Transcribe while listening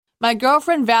My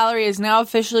girlfriend Valerie is now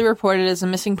officially reported as a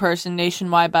missing person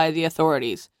nationwide by the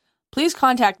authorities. Please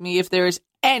contact me if there is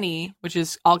any, which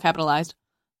is all capitalized,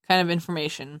 kind of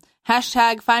information.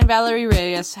 Hashtag find Valerie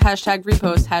Reyes, hashtag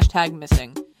repost, hashtag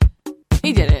missing.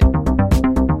 He did it.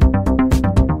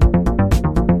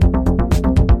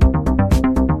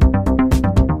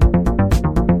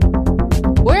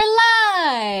 We're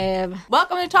live!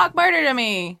 Welcome to Talk Murder to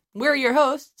Me. We're your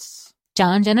hosts.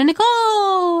 John, Jen, and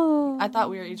Nicole! I thought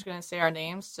we were each going to say our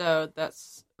names, so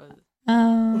that's...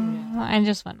 I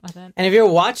just went with it. And if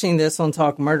you're watching this on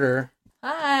Talk Murder...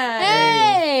 Hi!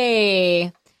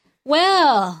 Hey!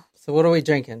 Well... So what are we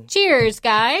drinking? Cheers,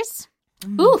 guys.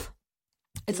 Oof.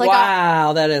 It's like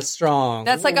wow, that is strong.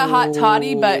 That's like a hot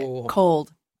toddy, but Ooh. cold.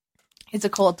 It's a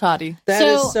cold toddy. That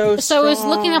is so strong. So I was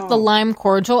looking up the lime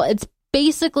cordial. It's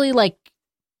basically like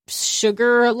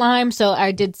sugar lime, so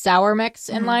I did sour mix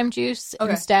and lime juice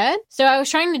instead. So I was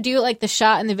trying to do like the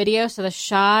shot in the video. So the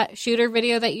shooter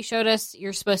video that you showed us,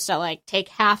 you're supposed to like take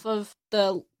half of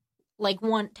the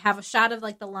have a shot of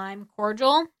like the lime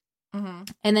cordial, and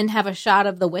then have a shot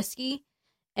of the whiskey,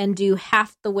 and do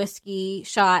half the whiskey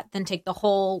shot, then take the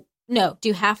whole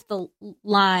do half the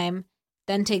lime,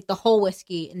 then take the whole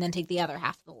whiskey, and then take the other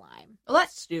half of the lime. Well,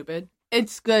 that's stupid.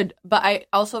 It's good, but I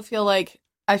also feel like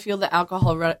I feel the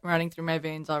alcohol running through my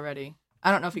veins already.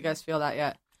 I don't know if you guys feel that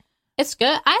yet. It's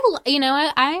good.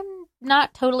 I'm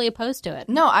not totally opposed to it.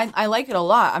 No, I like it a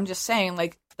lot. I'm just saying,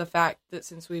 like, the fact that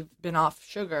since we've been off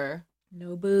sugar...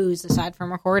 No booze aside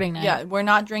from recording night. Yeah, we're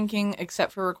not drinking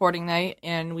except for recording night,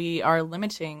 and we are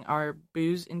limiting our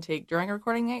booze intake during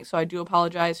recording night, so I do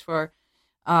apologize for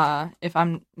if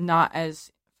I'm not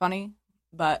as funny,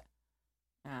 but...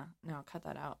 Yeah, no, cut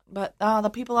that out. But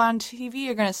the people on TV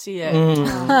are going to see it.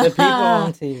 The people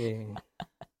on TV.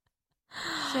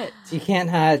 Shit. You can't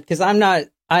hide, because I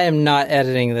am not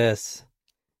editing this.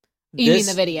 You mean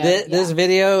the video? This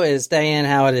video is staying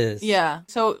how it is. Yeah.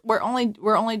 So we're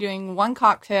only doing one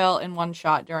cocktail and one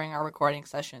shot during our recording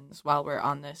sessions while we're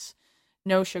on this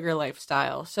no sugar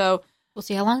lifestyle. So we'll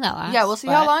see how long that lasts. Yeah, we'll see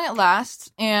how long it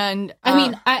lasts. And I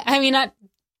mean not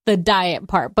the diet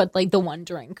part, but like the one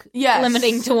drink. Yes.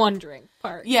 Limiting to one drink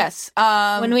part. Yes.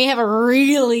 When we have a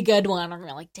really good one,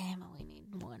 we're like, damn, I only need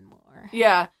one more.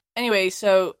 Yeah. Anyway,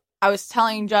 so I was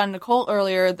telling John and Nicole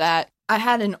earlier that I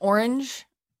had an orange,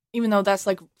 even though that's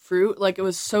like fruit, like it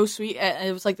was so sweet.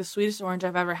 It was like the sweetest orange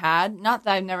I've ever had. Not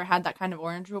that I've never had that kind of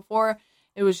orange before.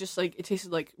 It was just like, it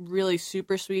tasted like really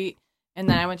super sweet. And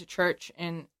then I went to church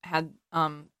and had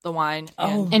the wine.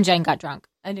 And Jen got drunk.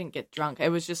 I didn't get drunk. It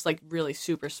was just like really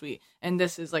super sweet. And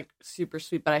this is like super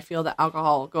sweet, but I feel the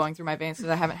alcohol going through my veins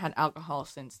because I haven't had alcohol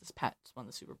since this Pats won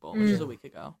the Super Bowl, which is a week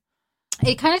ago.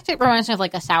 It kind of reminds me of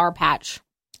like a Sour Patch.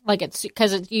 Like it's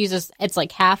because it's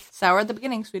like half sour at the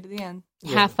beginning, sweet at the end.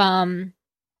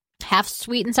 Half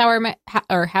sweet and sour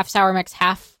or half sour mix,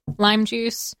 half lime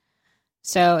juice.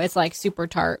 So it's like super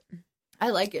tart. I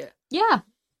like it. Yeah,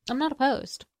 I'm not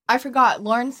opposed. I forgot.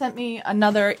 Lauren sent me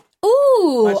another.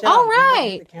 Ooh, all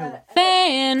right.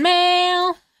 Fan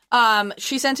mail.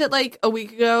 She sent it like a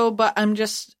week ago, but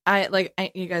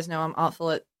you guys know I'm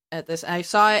awful at this. I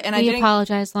saw it and I didn't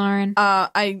apologize, Lauren.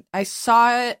 I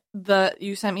saw it.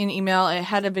 You sent me an email. It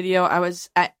had a video. I was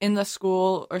in the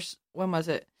school, or when was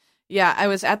it? Yeah, I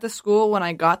was at the school when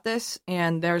I got this,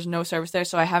 and there's no service there,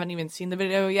 so I haven't even seen the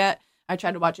video yet. I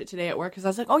tried to watch it today at work because I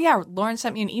was like, oh yeah, Lauren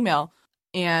sent me an email.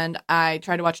 And I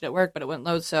tried to watch it at work, but it wouldn't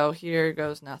load, so here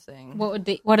goes nothing. What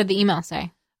did the email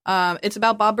say? It's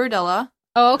about Bob Berdella.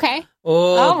 Oh, okay.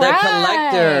 Oh, the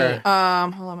collector.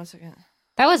 Hold on one second.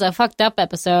 That was a fucked up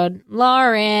episode.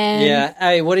 Lauren. Yeah.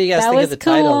 Hey, what do you guys think of the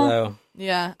title, though?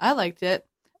 Yeah, I liked it.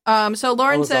 So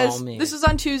Lauren says, this is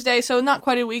on Tuesday, so not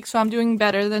quite a week, so I'm doing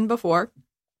better than before.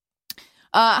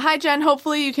 Hi, Jen.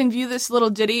 Hopefully you can view this little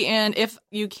ditty, and if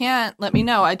you can't, let me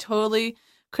know. I totally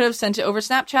could have sent it over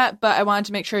Snapchat, but I wanted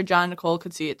to make sure John and Nicole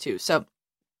could see it too. So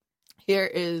here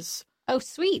is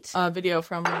sweet a video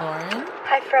from Lauren.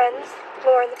 Hi friends,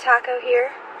 Lauren the Taco here.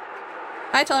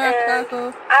 Hi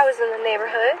Taco. I was in the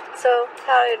neighborhood, so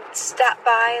thought I'd stop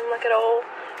by and look at old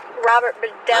Robert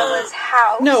Berdella's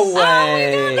house. No way. Oh my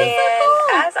God, that's so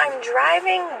cool. As I'm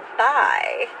driving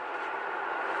by,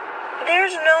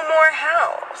 there's no more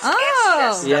house.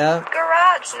 It's just a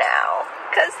garage now.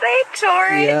 Because they tore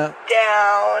it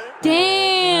down.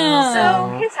 Damn.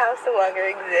 So his house no longer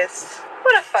exists.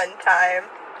 What a fun time.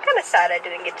 Kind of sad I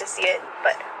didn't get to see it,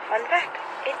 but fun fact,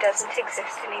 it doesn't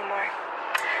exist anymore.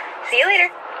 See you later.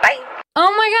 Bye.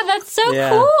 Oh my God, that's so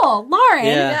cool, Lauren.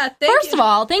 Yeah, First of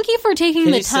all, thank you for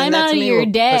taking the time out of your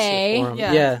day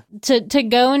to to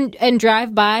go and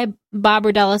drive by Bob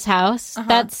Rodella's house.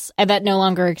 That no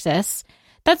longer exists.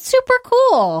 That's super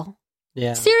cool.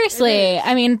 Yeah. Seriously.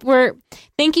 I mean,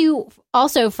 thank you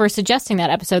also for suggesting that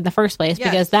episode in the first place,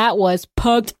 because that was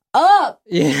pumped up.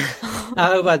 Yeah. I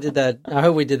hope I did that. I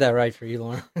hope we did that right for you,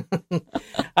 Lauren.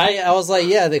 I was like,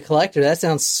 yeah, The Collector, that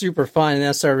sounds super fun. And then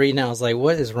I started reading it. I was like,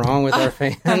 what is wrong with our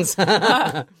fans?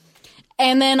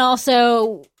 And then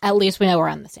also, at least we know we're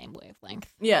on the same wavelength.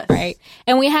 Yes. Right.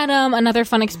 And we had another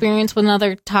fun experience with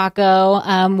another taco.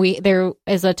 There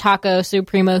is a taco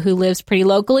supremo who lives pretty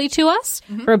locally to us,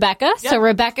 Rebecca. Yep. So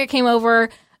Rebecca came over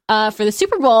for the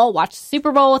Super Bowl, watched the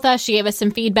Super Bowl with us. She gave us some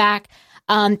feedback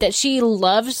that she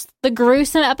loves the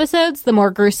gruesome episodes. The more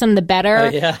gruesome, the better. Oh,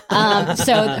 yeah.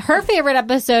 So her favorite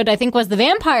episode, I think, was the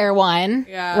vampire one.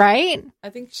 Yeah. Right? I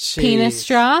think Penis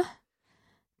straw.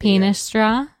 Penis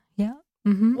straw. Yeah.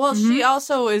 Mm-hmm. Well, she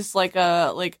also is like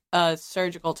a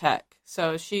surgical tech,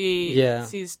 so she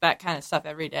sees that kind of stuff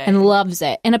every day and loves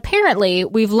it. And apparently,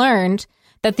 we've learned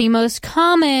that the most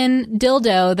common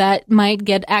dildo that might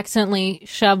get accidentally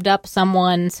shoved up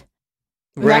someone's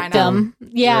rectum.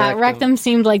 Yeah, rectum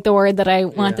seemed like the word that I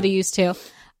wanted to use too.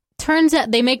 Turns out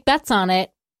they make bets on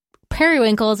it.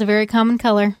 Periwinkle is a very common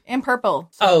color. And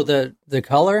purple. Oh, the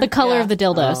color? The color of the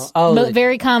dildos. But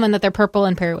very common that they're purple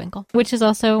and periwinkle, which is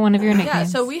also one of your nicknames. Yeah,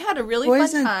 so we had a really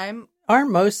fun time.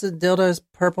 Aren't most of the dildos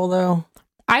purple, though?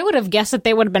 I would have guessed that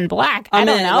they would have been black. I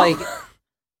don't know.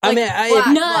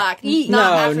 Black.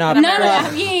 Not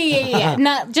black. Yeah.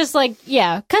 Not just like,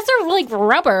 because they're like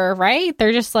rubber, right?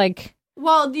 They're just like...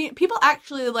 Well, people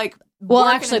actually like... Well,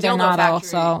 actually, they're not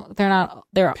also. They're not...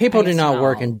 People do not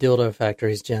work in dildo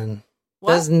factories, Jen.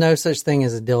 What? There's no such thing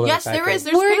as a dildo factory. Yes, there is.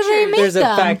 There's Where pictures. do they make There's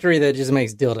them? a factory that just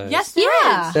makes dildos. Yes, there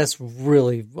is. That's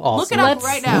really awesome. Look it up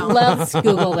right now. Let's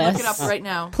Google this. Look it up right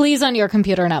now. Please on your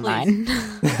computer, not mine.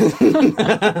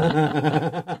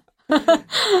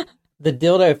 The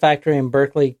Dildo Factory in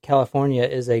Berkeley, California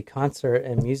is a concert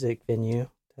and music venue.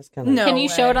 That's kind of... Can you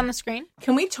show it on the screen?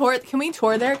 Can we tour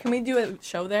there? Can we do a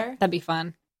show there? That'd be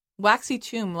fun. Waxy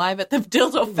Tomb live at the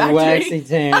Dildo Factory. Waxy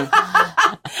Tomb.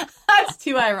 That's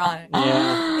too ironic.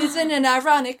 Yeah. Isn't it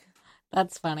ironic?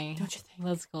 That's funny. Don't you think?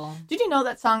 That's cool. Did you know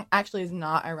that song actually is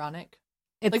not ironic?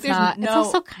 It's not. It's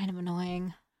also kind of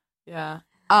annoying. Yeah.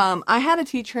 I had a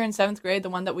teacher in 7th grade, the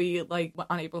one that we like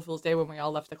on April Fool's Day when we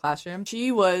all left the classroom.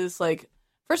 She was like,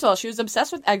 first of all, she was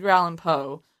obsessed with Edgar Allan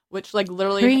Poe, which like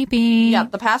literally creepy. Yeah,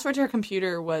 the password to her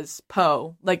computer was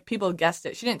Poe. Like people guessed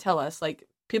it. She didn't tell us. Like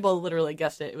people literally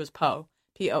guessed it. It was Poe,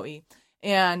 Poe.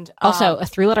 And also a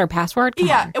 3-letter password. Come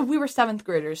on. We were 7th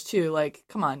graders too. Like,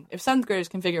 come on, if 7th graders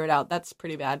can figure it out, that's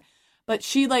pretty bad. But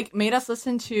she like made us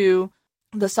listen to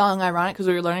the song "Ironic" because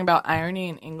we were learning about irony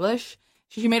in English.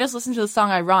 She made us listen to the song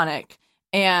 "Ironic,"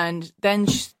 and then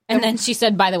she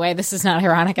said, "By the way, this is not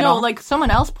ironic at all." No, like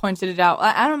someone else pointed it out.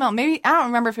 I don't know. Maybe I don't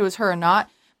remember if it was her or not.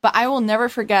 But I will never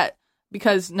forget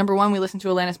because number one, we listened to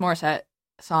Alanis Morissette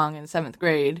song in 7th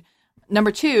grade.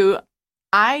 Number two,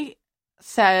 I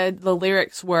said the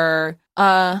lyrics were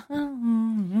 "Rain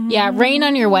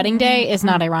on your wedding day" is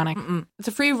not ironic. It's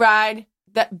a free ride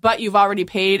but you've already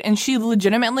paid, and she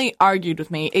legitimately argued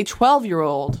with me, a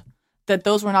 12-year-old. That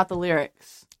those were not the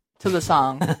lyrics to the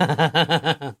song.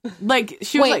 Like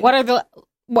she was like, what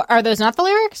are those not the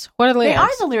lyrics? What are the lyrics? They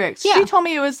are the lyrics. Yeah. She told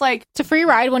me it was like it's a free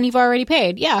ride when you've already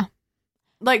paid. Yeah.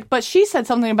 Like, but she said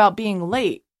something about being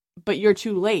late, but you're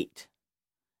too late.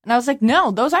 And I was like,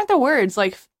 no, those aren't the words.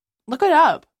 Like, look it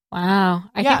up. Wow.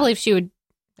 I can't believe she would.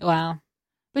 Wow.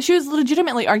 But she was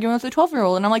legitimately arguing with a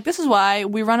 12-year-old, and I'm like, this is why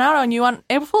we run out on you on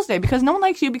April Fool's Day because no one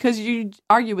likes you because you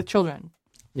argue with children.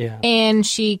 Yeah. And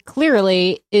she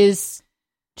clearly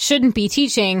shouldn't be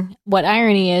teaching what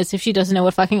irony is if she doesn't know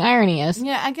what fucking irony is.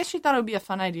 Yeah, I guess she thought it would be a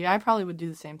fun idea. I probably would do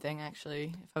the same thing,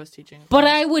 actually, if I was teaching. But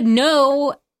I would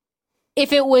know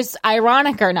if it was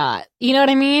ironic or not. You know what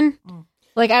I mean?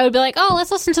 Like, I would be like, oh,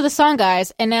 let's listen to the song,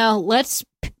 guys. And now let's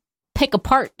pick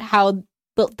apart how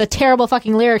the terrible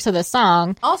fucking lyrics of the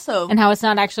song. Also. And how it's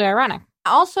not actually ironic.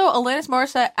 Also, Alanis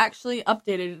Morissette actually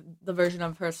updated the version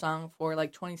of her song for,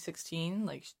 like, 2016.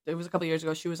 Like, it was a couple years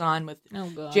ago. She was on with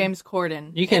James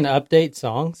Corden. You can update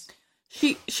songs?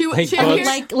 She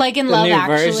like in Love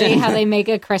Actually, version. How they make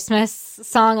a Christmas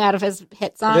song out of his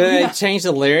hit song. They change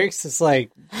the lyrics? It's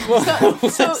like, whoa,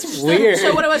 that's weird.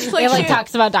 So what it was, like, it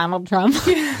talks about Donald Trump.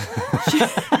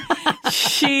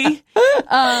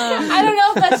 I don't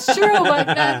know if that's true,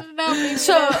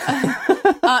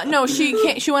 but no,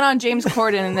 she went on James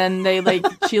Corden, and then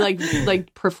she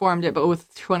performed it, but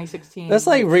with 2016. That's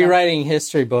like rewriting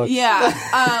history books.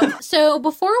 Yeah. So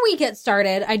before we get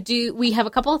started, we have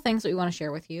a couple of things that we want to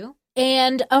share with you.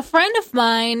 And a friend of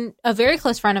mine, a very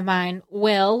close friend of mine,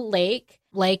 Will Lake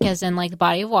as in like the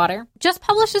body of water, just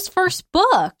published his first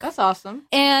book. That's awesome.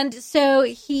 And so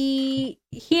he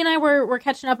and I were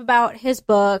catching up about his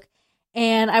book,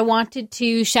 and I wanted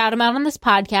to shout him out on this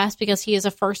podcast because he is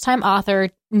a first-time author,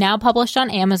 now published on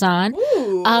Amazon.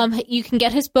 Ooh. You can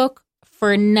get his book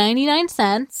for 99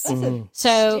 cents. That's a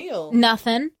so steal.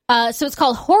 Nothing. So it's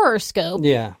called Horoscope.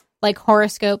 Yeah. Like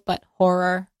horoscope, but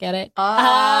horror. Get it?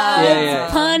 Yeah.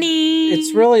 Punny.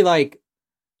 It's really like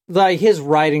his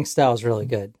writing style is really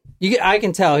good. I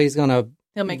can tell he's gonna.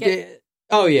 He'll make it.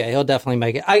 Oh yeah, he'll definitely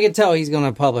make it. I can tell he's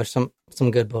gonna publish some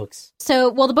good books. So,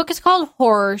 the book is called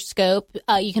Horoscope.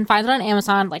 You can find it on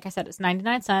Amazon. Like I said, it's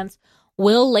 99 cents.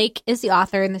 Will Lake is the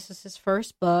author, and this is his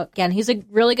first book. Again, he's a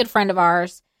really good friend of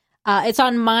ours. It's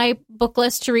on my book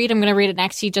list to read. I'm going to read it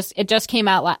next. It just came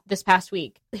out this past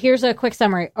week. Here's a quick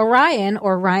summary. Orion,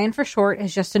 or Ryan for short,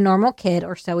 is just a normal kid,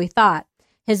 or so he thought.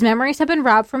 His memories have been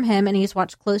robbed from him, and he's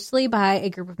watched closely by a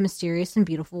group of mysterious and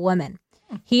beautiful women.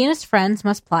 He and his friends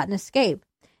must plot an escape.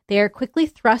 They are quickly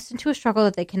thrust into a struggle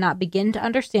that they cannot begin to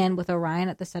understand, with Orion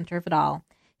at the center of it all.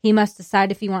 He must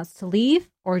decide if he wants to leave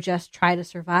or just try to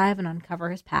survive and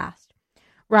uncover his past.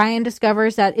 Ryan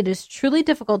discovers that it is truly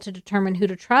difficult to determine who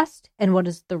to trust and what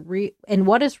is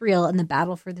real in the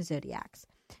battle for the Zodiacs.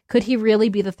 Could he really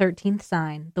be the 13th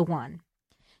sign, the one?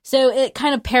 So it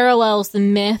kind of parallels the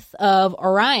myth of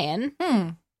Orion,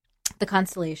 the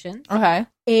constellation. Okay.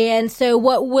 And so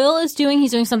what Will is doing,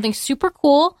 he's doing something super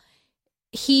cool.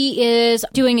 He is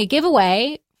doing a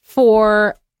giveaway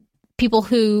for people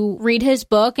who read his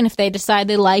book, and if they decide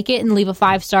they like it and leave a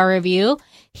 5-star review,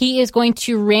 he is going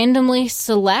to randomly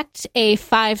select a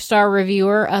 5-star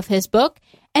reviewer of his book,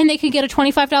 and they could get a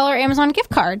 $25 Amazon gift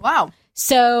card. Wow.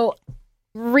 So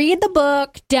read the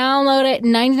book, download it,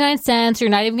 99 cents.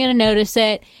 You're not even going to notice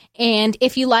it. And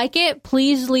if you like it,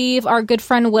 please leave our good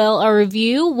friend Will a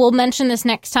review. We'll mention this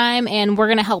next time, and we're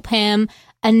going to help him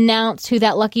announce who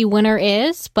that lucky winner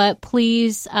is. But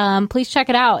please check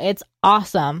it out. It's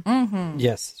awesome. Mm-hmm.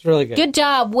 Yes, it's really good. Good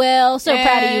job, Will. So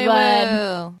proud of you, bud.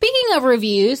 Will. Speaking of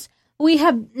reviews, we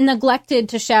have neglected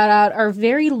to shout out our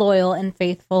very loyal and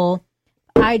faithful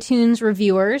iTunes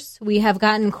reviewers. We have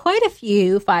gotten quite a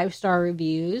few 5-star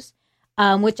reviews,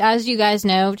 which, as you guys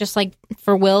know, just like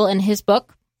for Will and his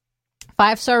book,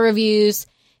 5-star reviews,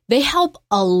 they help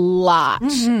a lot.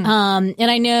 Mm-hmm.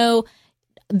 And I know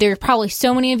there are probably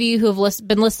so many of you who have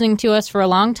been listening to us for a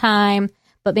long time,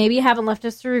 but maybe you haven't left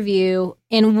us a review.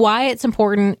 And why it's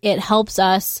important, it helps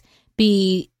us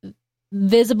be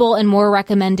visible and more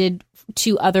recommended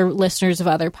to other listeners of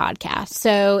other podcasts.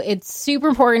 So it's super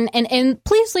important. And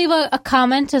please leave a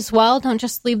comment as well. Don't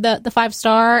just leave the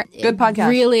 5-star. Good podcast.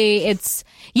 Really, it's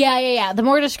yeah. The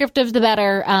more descriptive, the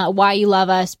better. Why you love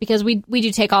us, because we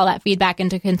do take all that feedback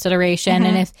into consideration.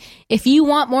 Mm-hmm. And if you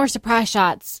want more surprise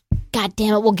shots, God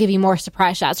damn it, we'll give you more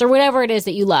surprise shots, or whatever it is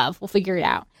that you love. We'll figure it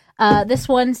out. This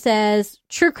one says,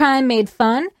 True Crime Made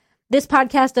Fun. This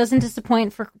podcast doesn't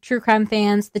disappoint for true crime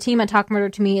fans. The team at Talk Murder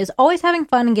to Me is always having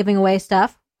fun and giving away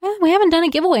stuff. Well, we haven't done a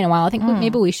giveaway in a while. I think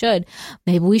maybe we should.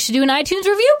 Maybe we should do an iTunes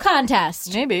review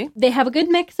contest. Maybe. They have a good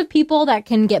mix of people that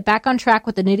can get back on track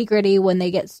with the nitty-gritty when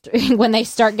they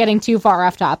start getting too far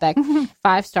off topic.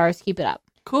 5 stars. Keep it up.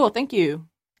 Cool. Thank you.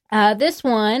 This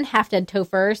one, Half Dead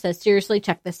Topher, says, seriously,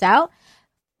 check this out.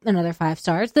 Another 5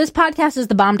 stars. This podcast is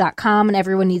thebomb.com, and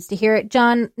everyone needs to hear it.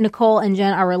 John, Nicole, and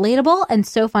Jen are relatable and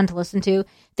so fun to listen to.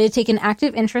 They take an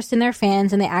active interest in their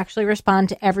fans, and they actually respond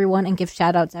to everyone and give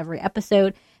shout-outs every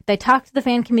episode. They talk to the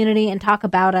fan community and talk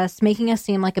about us, making us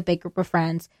seem like a big group of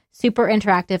friends. Super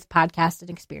interactive podcast and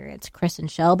experience. Chris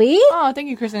and Shelby. Oh, thank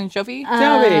you, Chris and Shelby.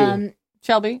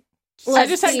 Shelby. I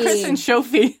just had Chris and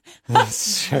Shelby.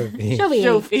 Shelby.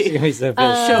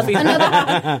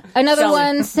 Another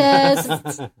one says,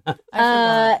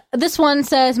 this one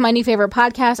says, my new favorite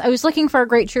podcast. I was looking for a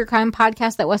great true crime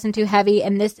podcast that wasn't too heavy,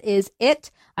 and this is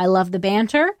it. I love the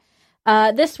banter.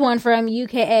 This one from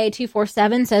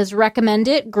UKA247 says, recommend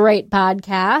it. Great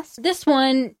podcast. This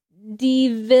one,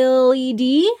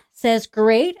 DVLED, says,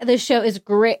 great. This show is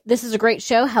great. This is a great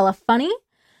show. Hella funny.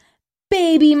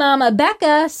 Baby Mama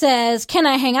Becca says, can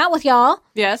I hang out with y'all?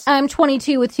 Yes. I'm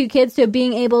 22 with 2 kids, so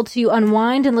being able to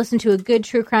unwind and listen to a good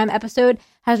true crime episode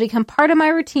has become part of my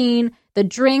routine. The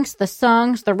drinks, the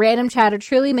songs, the random chatter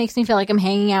truly makes me feel like I'm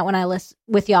hanging out when I listen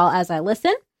with y'all as I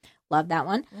listen. Love that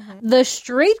one. Mm-hmm. The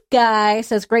Straight Guy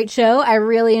says, great show. I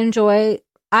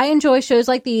enjoy shows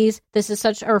like these. This is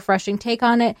such a refreshing take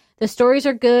on it. The stories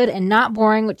are good and not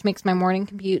boring, which makes my morning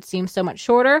commute seem so much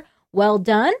shorter. Well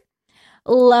done.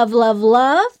 Love, love,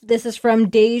 love. This is from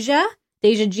Deja.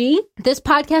 Deja G. This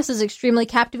podcast is extremely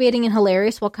captivating and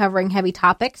hilarious while covering heavy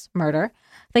topics, murder.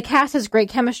 The cast has great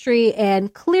chemistry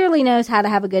and clearly knows how to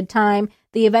have a good time.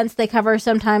 The events they cover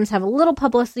sometimes have a little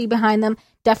publicity behind them.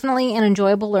 Definitely an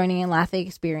enjoyable learning and laughing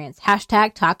experience.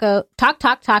 Hashtag taco,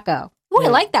 taco. Oh, I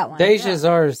like that one. Deja's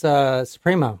ours,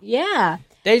 Supremo. Yeah.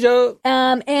 Deja.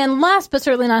 And last but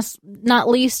certainly not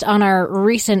least on our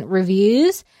recent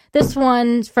reviews, this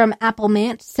one's from Apple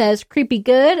Mant, says creepy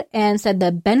good, and said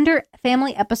the Bender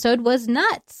family episode was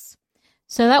nuts.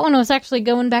 So that one was actually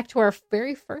going back to our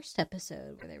very first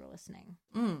episode where they were listening.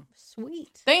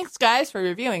 Sweet. Thanks, guys, for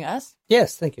reviewing us.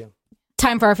 Yes, thank you.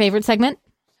 Time for our favorite segment.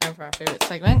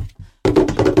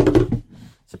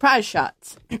 Surprise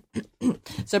shots.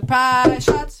 Surprise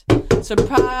shots.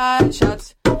 Surprise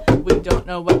shots. We don't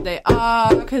know what they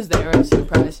are because they're a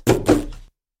surprise.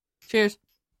 Cheers.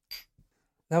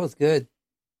 That was good.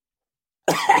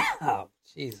 Oh,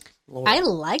 jeez. I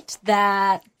liked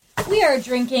that. We are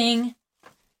drinking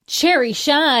Cherry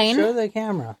Shine. Show the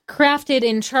camera. Crafted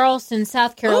in Charleston,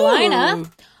 South Carolina. Ooh.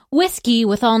 Whiskey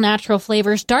with all natural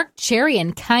flavors, dark cherry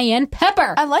and cayenne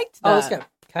pepper. I liked that. Oh, it's got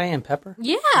cayenne pepper?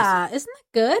 Yeah. Isn't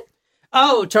that good?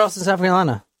 Oh, Charleston, South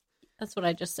Carolina. That's what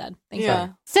I just said. Thanks. Yeah.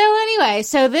 So anyway,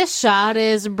 this shot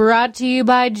is brought to you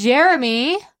by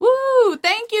Jeremy. Woo!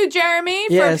 Thank you, Jeremy,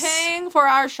 for paying for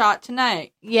our shot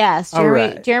tonight. Yes,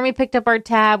 Jeremy picked up our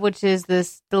tab, which is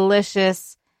this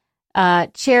delicious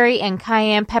cherry and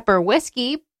cayenne pepper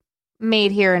whiskey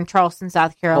made here in Charleston,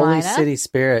 South Carolina. Holy City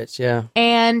Spirits, yeah.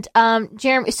 And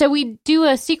Jeremy, so we do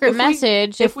a secret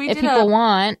message if people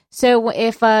want. So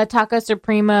if Taco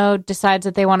Supremo decides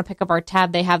that they want to pick up our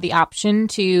tab, they have the option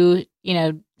to,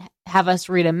 have us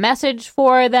read a message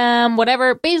for them,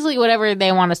 basically whatever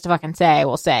they want us to fucking say,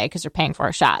 we'll say, because they're paying for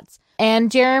our shots.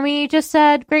 And Jeremy just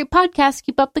said, great podcast,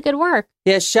 keep up the good work.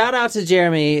 Yeah, shout out to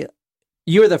Jeremy.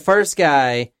 You were the first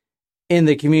guy in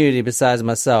the community besides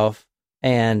myself,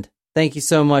 and thank you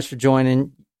so much for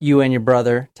joining, you and your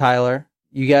brother, Tyler.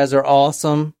 You guys are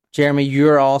awesome. Jeremy,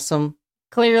 you're awesome.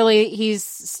 Clearly, he's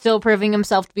still proving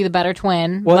himself to be the better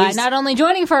twin by not only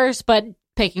joining first, but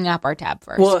picking up our tab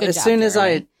first. Well, as soon as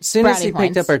he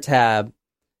picked up our tab,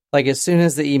 as soon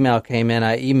as the email came in,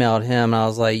 I emailed him. And I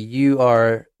was like, you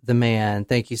are the man.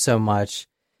 Thank you so much.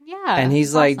 Yeah. And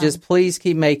he's like, just please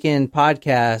keep making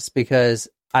podcasts because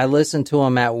I listen to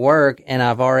them at work and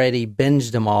I've already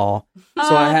binged them all.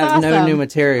 So I have no new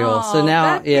material. So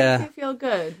now, that makes me feel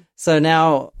good. So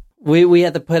now we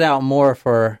have to put out more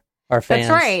for our fans.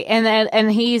 That's right. And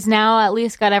he's now at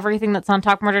least got everything that's on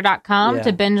talkmurder.com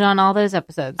to binge on all those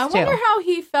episodes, I wonder how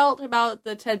he felt about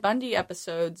the Ted Bundy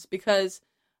episodes because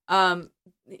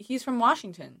he's from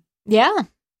Washington. Yeah.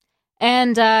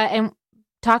 And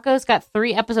Taco's got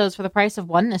 3 episodes for the price of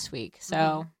 1 this week.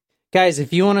 So, guys,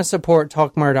 if you want to support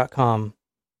talkmurder.com,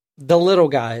 the little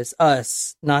guys,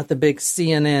 us, not the big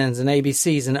CNNs and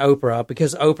ABCs and Oprah,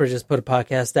 because Oprah just put a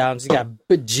podcast out and she's got a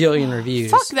bajillion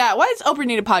reviews. Fuck that. Why does Oprah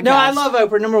need a podcast? No, I love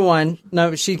Oprah. Number one.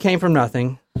 No, she came from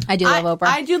nothing. I do love Oprah.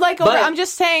 I do like Oprah. But I'm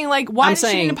just saying, why does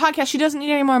she need a podcast? She doesn't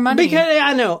need any more money. Because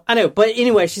I know. But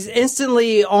anyway, she's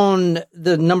instantly on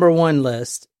the number 1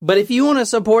 list. But if you want to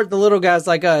support the little guys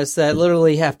like us that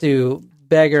literally have to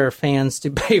beg our fans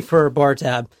to pay for a bar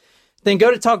tab, then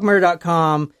go to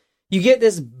talkmurder.com. You get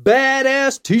this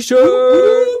badass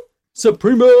t-shirt,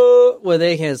 Supremo. Well,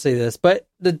 they can't see this, but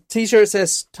the t-shirt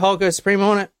says Taco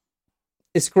Supremo on it.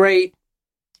 It's great.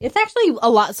 It's actually a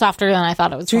lot softer than I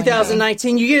thought it was.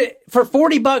 2019, you get for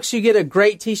 $40. You get a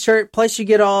great t-shirt. Plus, you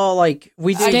get all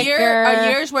we do a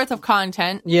year's worth of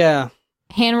content. Yeah,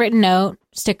 handwritten note,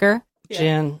 sticker. Yeah.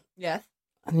 Jen. Yes.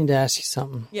 I need to ask you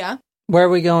something. Yeah. Where are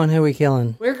we going? Who are we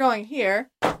killing? We're going here.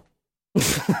 I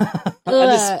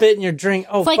just spit in your drink.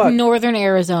 Oh, it's like northern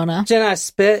Arizona. Jen, I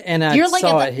spit and I You're like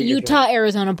saw at the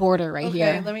Utah-Arizona border here.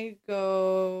 Okay, let me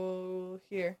go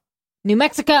here. New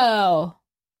Mexico.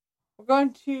 We're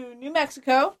going to New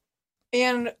Mexico,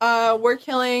 and we're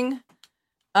killing,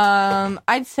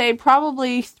 I'd say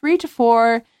probably 3 to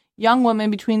 4 young women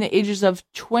between the ages of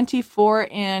 24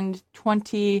 and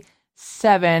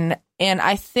 27. And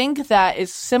I think that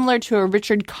is similar to a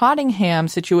Richard Cottingham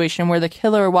situation where the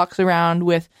killer walks around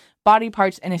with body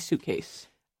parts in a suitcase.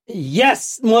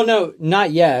 Yes. Well, no,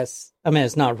 not yes. I mean,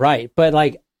 it's not right. But,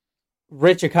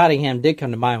 Richard Cottingham did come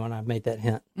to mind when I made that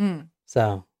hint.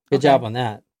 So, good job on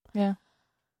that. Yeah.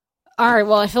 All right.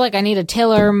 Well, I feel like I need to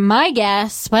tailor my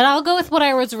guess, but I'll go with what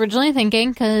I was originally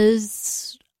thinking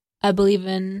because I believe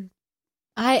in...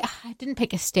 I didn't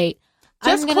pick a state.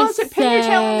 Just close it. Pin your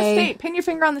tail on the state. Pin your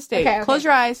finger on the state. Okay. Close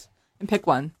your eyes and pick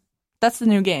one. That's the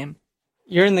new game.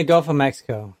 You're in the Gulf of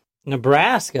Mexico.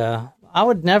 Nebraska. I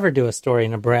would never do a story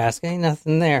in Nebraska. Ain't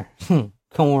nothing there.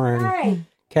 Corn,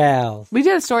 cows. We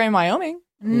did a story in Wyoming.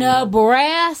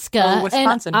 Nebraska. Oh,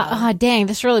 Wisconsin. Dang,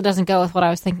 this really doesn't go with what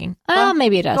I was thinking.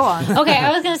 Maybe it does. Go on. Okay,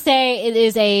 I was going to say it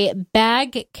is a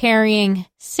bag-carrying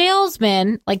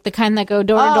salesman, like the kind that go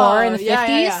door to door in the 50s.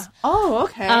 Yeah. Oh,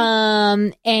 okay.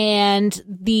 And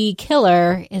the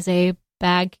killer is a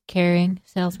bag-carrying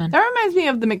salesman. That reminds me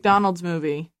of the McDonald's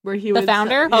movie where he was the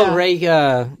founder. Oh, Ray.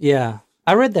 Yeah,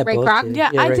 I read that Ray book. Kroc? Too.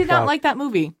 Yeah, I Ray did not Kroc. like that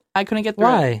movie. I couldn't get through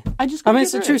Why? it. I just couldn't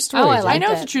it's a true story. I I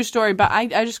know it's a true story, but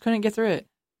I just couldn't get through it.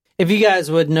 If you guys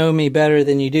would know me better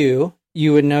than you do,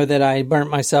 you would know that I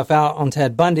burnt myself out on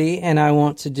Ted Bundy, and I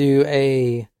want to do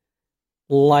a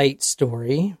light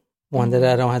story, one that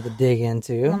I don't have to dig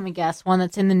into. Let me guess, one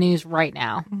that's in the news right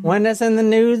now. One that's in the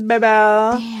news, baby.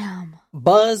 Damn.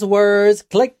 Buzzwords,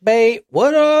 clickbait,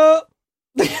 what up?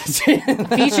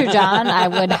 Future John, I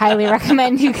would highly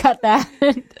recommend you cut that.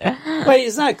 Wait,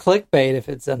 it's not clickbait if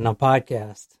it's on a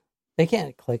podcast. They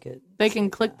can't click it. They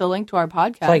can click the link to our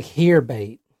podcast. It's like hear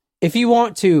bait. If you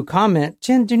want to comment,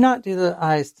 Jen, do not do the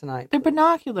eyes tonight. They're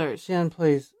binoculars. Jen,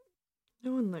 please.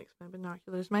 No one likes my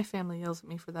binoculars. My family yells at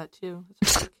me for that too.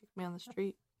 That's why they kick me on the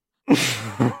street.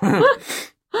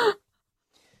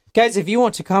 Guys, if you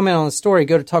want to comment on the story,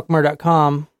 go to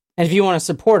talkmurder.com. And if you want to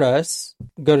support us,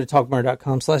 go to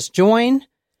talkmurder.com/join.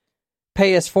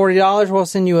 Pay us $40. We'll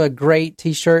send you a great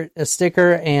t-shirt, a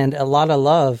sticker, and a lot of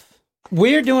love.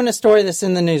 We're doing a story that's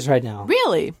in the news right now.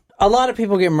 Really? A lot of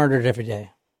people get murdered every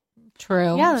day.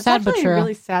 True. Yeah, that's sad but actually true. a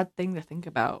really sad thing to think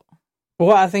about.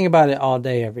 Well, I think about it all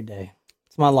day, every day.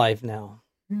 It's my life now.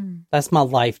 That's my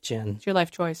life, Jen. It's your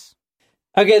life choice.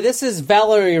 Okay, this is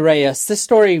Valerie Reyes. This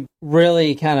story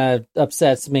really kind of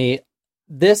upsets me.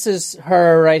 This is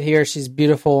her right here. She's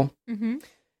beautiful. Mm-hmm.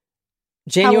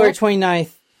 January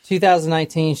 29th,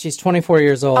 2019. She's 24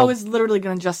 years old. I was literally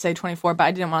going to just say 24, but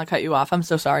I didn't want to cut you off. I'm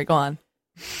so sorry. Go on.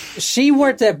 She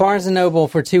worked at Barnes & Noble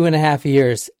for 2.5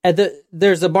 years.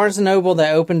 There's a Barnes & Noble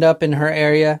that opened up in her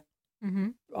area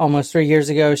almost 3 years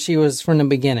ago. She was from the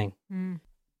beginning.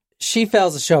 She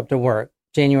fails to show up to work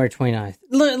January 29th.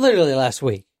 Literally last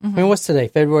week. I mean, what's today?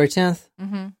 February 10th?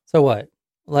 So what?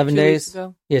 11 days?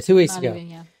 Ago. Yeah, 2 weeks ago.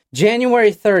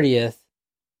 January 30th,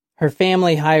 her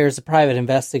family hires a private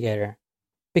investigator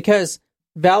because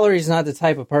Valerie's not the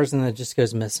type of person that just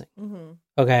goes missing.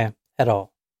 Okay, at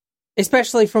all.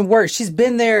 Especially from work. She's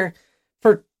been there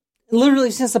for literally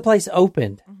since the place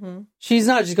opened. She's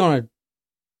not just going to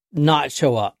not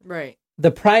show up. Right.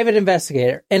 The private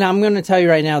investigator, and I'm going to tell you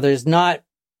right now,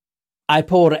 I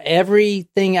pulled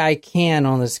everything I can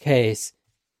on this case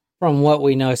from what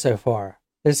we know so far.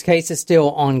 This case is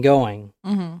still ongoing.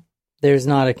 There's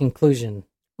not a conclusion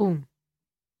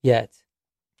yet.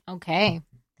 Okay.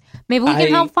 Maybe we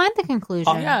can help find the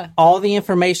conclusion. All the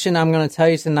information I'm going to tell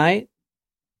you tonight,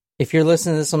 if you're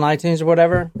listening to this on iTunes or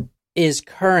whatever, is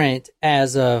current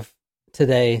as of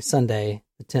today, Sunday,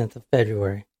 the 10th of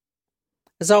February.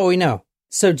 That's all we know.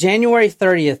 So January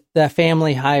 30th, the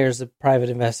family hires a private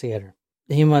investigator.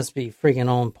 He must be freaking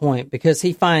on point because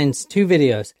he finds 2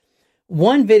 videos.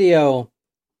 One video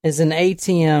is an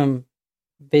ATM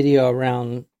video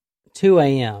around 2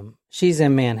 a.m. She's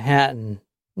in Manhattan.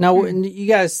 Now, you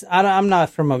guys, I'm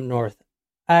not from up north.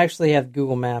 I actually have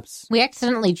Google Maps. We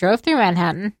accidentally drove through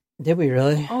Manhattan. Did we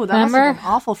really? Oh, that must have been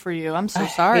awful for you. I'm so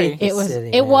sorry. It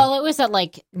was at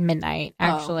like midnight,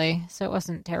 actually, so it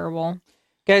wasn't terrible.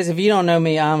 Guys, if you don't know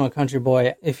me, I'm a country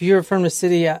boy. If you're from the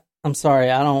city, I'm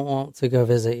sorry, I don't want to go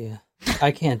visit you.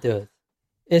 I can't do it.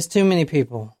 It's too many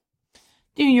people.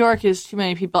 New York is too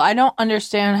many people. I don't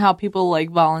understand how people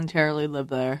like voluntarily live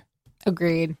there.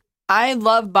 Agreed. I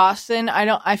love Boston.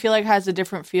 I feel like it has a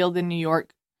different feel than New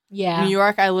York. Yeah. New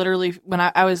York, when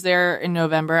I was there in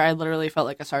November, I literally felt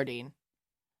like a sardine.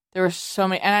 There were so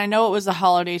many, and I know it was the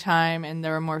holiday time and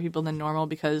there were more people than normal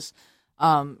because,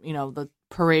 the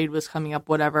parade was coming up,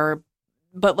 whatever.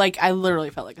 But like, I literally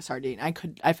felt like a sardine.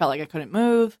 I felt like I couldn't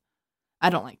move. I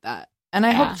don't like that. And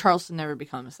I hope Charleston never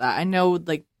becomes that. I know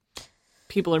like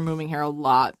people are moving here a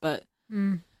lot, but,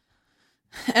 and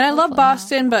I love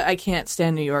Boston, but I can't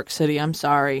stand New York City. I'm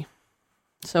sorry.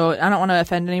 So I don't want to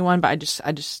offend anyone, but I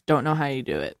just don't know how you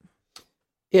do it.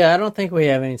 Yeah, I don't think we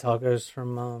have any tacos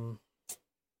from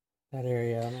that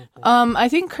area. I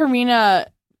think Karina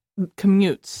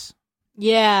commutes.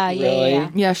 Yeah, Really?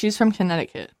 yeah. Yeah, she's from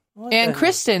Connecticut. And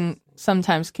Kristen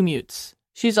sometimes commutes.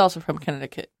 She's also from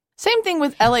Connecticut. Same thing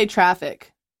with LA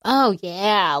traffic. Oh,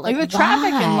 yeah. Like the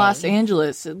traffic in Los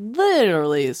Angeles, it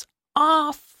literally is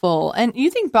awful. And you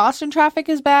think Boston traffic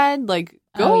is bad? Like,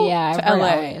 go to LA.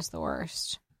 LA is the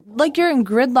worst. Like, you're in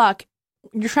gridlock.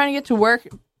 You're trying to get to work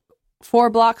 4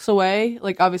 blocks away,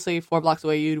 like obviously 4 blocks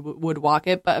away you would walk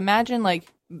it, but imagine like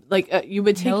you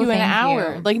would take you an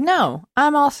hour. Like, no,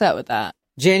 I'm all set with that.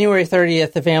 January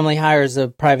 30th, the family hires a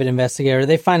private investigator.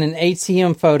 They find an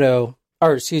ATM photo,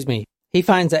 or excuse me, he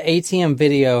finds an ATM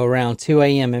video around 2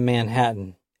 a.m. in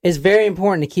Manhattan. It's very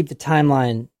important to keep the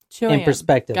timeline in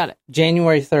perspective. Got it.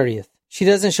 January 30th. She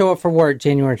doesn't show up for work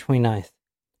January 29th.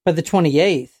 But the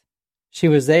 28th, she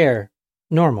was there,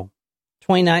 normal.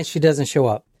 29th, she doesn't show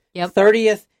up. Yep.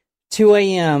 30th, 2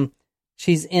 a.m.,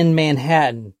 she's in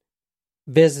Manhattan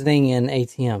visiting an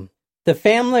ATM. The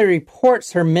family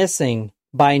reports her missing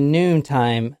by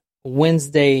noontime,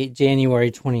 Wednesday,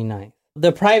 January 29th.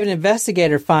 The private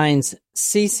investigator finds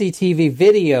CCTV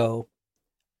video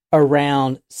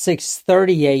around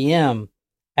 6:30 a.m.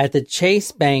 at the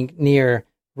Chase Bank near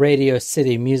Radio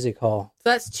City Music Hall. So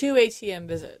that's 2 ATM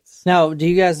visits. Now, do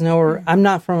you guys know where... I'm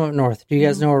not from up north. Do you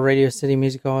guys know where Radio City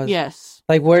Music Hall is? Yes.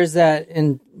 Like, where's that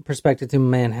in perspective to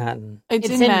Manhattan? It's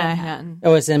in Manhattan.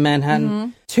 Oh, it's in Manhattan? Mm-hmm.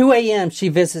 2 a.m., she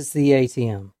visits the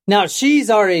ATM. Now, she's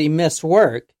already missed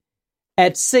work.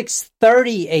 At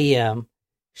 6:30 a.m.,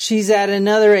 she's at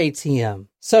another ATM.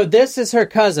 So this is her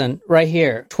cousin right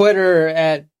here. Twitter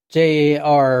at JRY...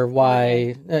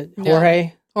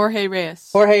 Jorge? Jorge Reyes.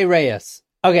 Jorge Reyes.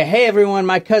 Okay, hey everyone,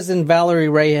 my cousin Valerie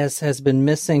Reyes has been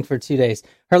missing for 2 days.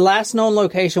 Her last known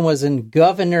location was in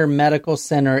Governor Medical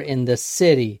Center in the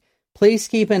city. Please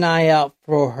keep an eye out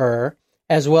for her,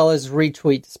 as well as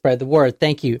retweet to spread the word.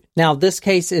 Thank you. Now, this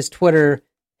case is Twitter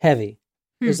heavy.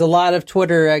 There's a lot of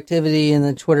Twitter activity in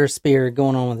the Twitter sphere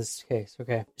going on with this case,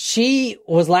 okay? She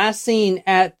was last seen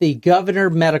at the Governor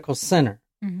Medical Center.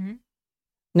 Mm-hmm.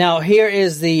 Now, here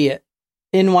is the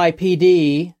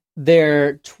NYPD,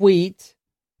 their tweet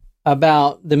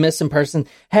about the missing person.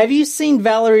 Have you seen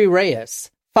Valerie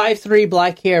Reyes? 5'3",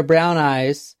 black hair, brown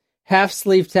eyes,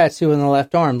 half-sleeve tattoo on the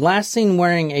left arm. Last seen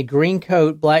wearing a green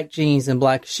coat, black jeans, and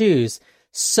black shoes.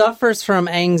 Suffers from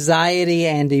anxiety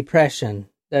and depression.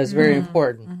 That is very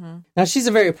important. Mm-hmm. Now, she's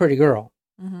a very pretty girl.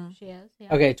 Mm-hmm. She is,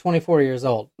 yeah. Okay, 24 years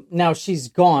old. Now, she's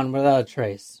gone without a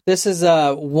trace. This is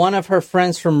one of her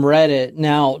friends from Reddit.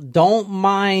 Now, don't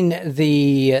mind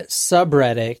the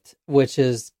subreddit, which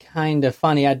is kind of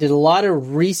funny. I did a lot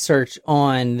of research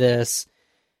on this,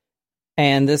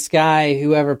 and this guy,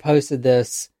 whoever posted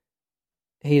this,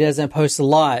 he doesn't post a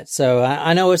lot. So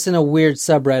I know it's in a weird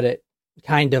subreddit,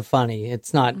 kind of funny.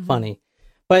 It's not funny.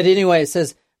 But anyway, it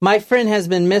says, my friend has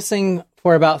been missing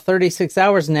for about 36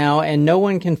 hours now, and no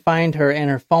one can find her, and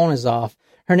her phone is off.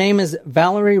 Her name is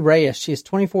Valerie Reyes. She is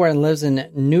 24 and lives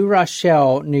in New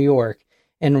Rochelle, New York,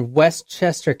 in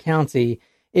Westchester County.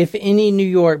 If any New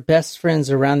York best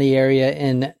friends around the area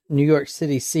in New York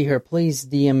City see her, please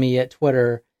DM me at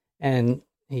Twitter, and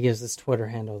he gives his Twitter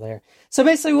handle there. So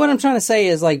basically what I'm trying to say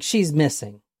is, like, she's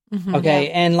missing, okay?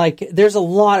 Yeah. And, like, there's a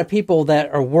lot of people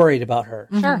that are worried about her.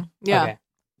 Sure. Yeah. Okay.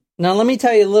 Now, let me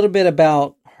tell you a little bit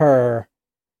about her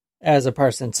as a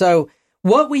person. So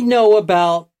what we know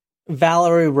about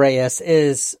Valerie Reyes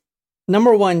is,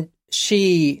 number one,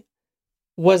 she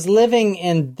was living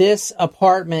in this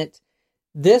apartment.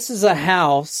 This is a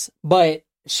house, but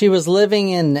she was living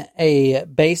in a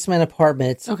basement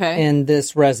apartment in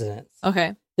this residence.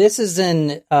 Okay. This is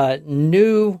in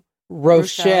New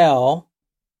Rochelle,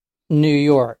 New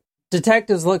York.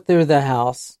 Detectives looked through the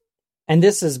house, and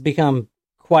this has become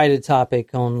quite a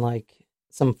topic on, like,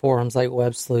 some forums like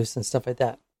Web Sleuths and stuff like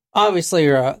that. Obviously,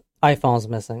 her iPhone's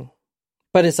missing,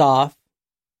 but it's off.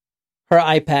 Her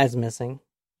iPad's missing.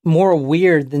 More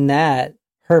weird than that,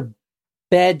 her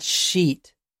bed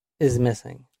sheet is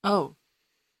missing. Oh.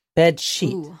 Bed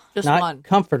sheet. Ooh, just not one.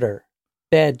 Comforter.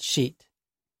 Bed sheet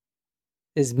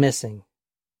is missing.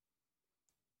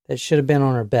 That should have been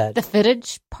on her bed. The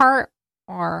footage part,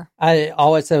 or? I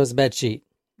always said it was a bed sheet.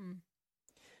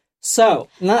 So,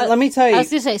 let me tell you. I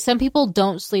was going to say, some people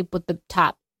don't sleep with the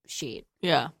top sheet.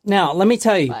 Yeah. Now, let me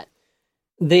tell you. But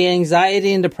the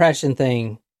anxiety and depression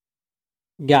thing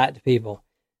got to people.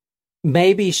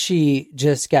 Maybe she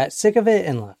just got sick of it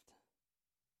and left.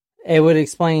 It would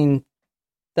explain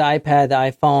the iPad, the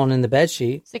iPhone, and the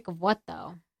bedsheet. Sick of what,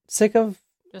 though? Sick of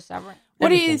just everything.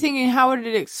 What are you thinking? How would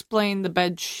it explain the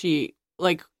bed sheet?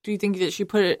 Like, do you think that she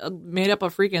made up a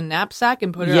freaking knapsack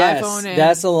and put her iPhone in?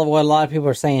 That's what a lot of people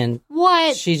are saying.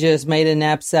 What? She just made a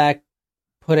knapsack,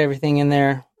 put everything in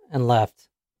there, and left.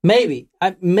 Maybe.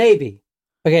 Maybe.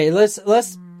 Okay, let's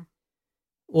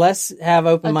have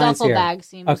open minds here. A duffel bag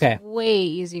seems way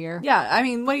easier. Yeah, I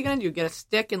mean, what are you going to do? Get a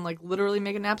stick and, like, literally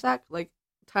make a knapsack? Like,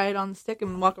 tie it on the stick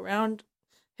and walk around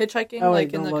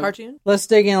hitchhiking in the cartoon? Let's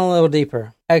dig in a little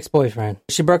deeper. Ex-boyfriend.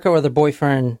 She broke up with her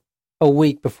boyfriend a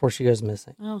week before she goes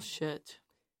missing. Oh, shit.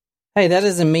 Hey, that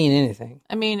doesn't mean anything.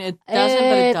 I mean, it doesn't,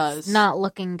 but it does. It's not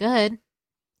looking good.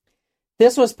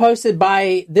 This was posted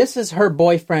by, this is her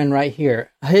boyfriend right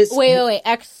here. Wait,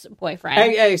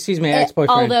 ex-boyfriend. Excuse me,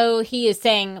 ex-boyfriend. Although he is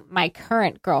saying my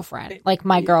current girlfriend, like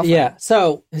my girlfriend. Yeah,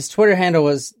 so his Twitter handle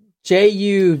was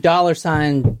JU$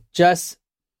 just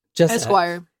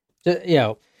Esquire.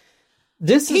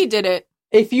 He did it.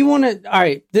 If you want to, all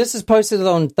right, this is posted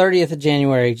on 30th of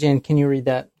January. Jen, can you read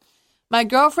that? My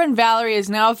girlfriend Valerie is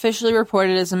now officially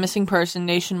reported as a missing person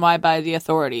nationwide by the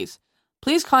authorities.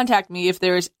 Please contact me if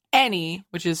there is any,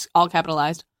 which is all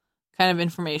capitalized, kind of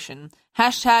information.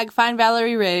 Hashtag find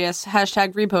Valerie Reyes.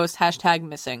 Hashtag repost. Hashtag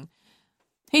missing.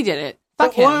 He did it.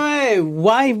 Fuck him.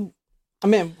 Why? I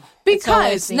mean,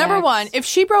 because number one, if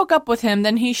she broke up with him,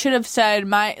 then he should have said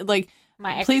my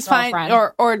please find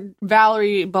or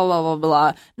Valerie blah blah blah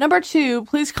blah. Number two,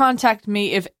 please contact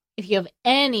me if you have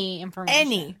any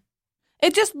information.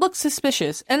 It just looks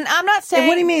suspicious, and I'm not saying.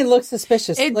 What do you mean it looks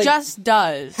suspicious? It just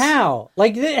does. How?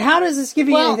 How does this give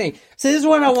you anything? So this is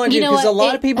what I want to do, because a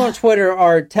lot of people on Twitter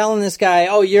are telling this guy,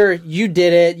 "Oh, you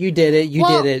did it, you did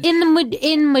it."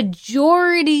 In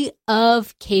majority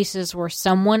of cases where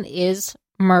someone is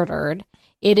murdered,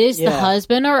 it is the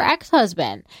husband or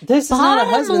ex-husband. This is not a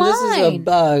husband. This is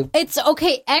a. It's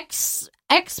okay.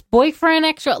 Ex-boyfriend,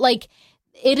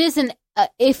 it is an.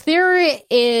 If there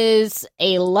is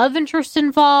a love interest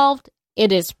involved,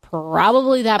 it is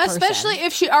probably that person. Especially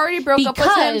if she already broke up with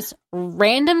him. Because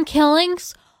random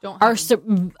killings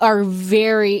are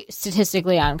very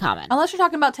statistically uncommon. Unless you're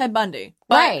talking about Ted Bundy.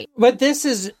 Right. But this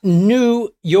is New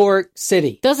York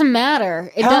City. Doesn't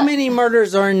matter. How many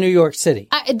murders are in New York City?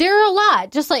 There are a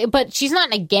lot. But she's not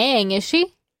in a gang, is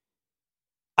she?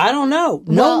 I don't know.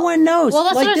 No one knows. Well,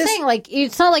 that's what I'm saying.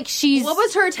 It's not like she's... What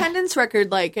was her attendance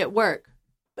record like at work?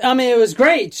 I mean, it was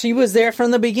great. She was there from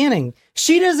the beginning.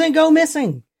 She doesn't go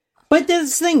missing. But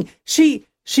this thing, she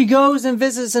goes and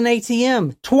visits an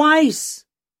ATM twice.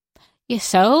 Yeah,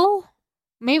 so?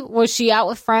 Maybe was she out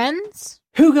with friends?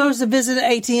 Who goes to visit an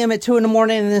ATM at 2 a.m.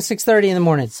 and then 6:30 in the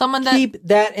morning? Keep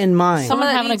that in mind. Someone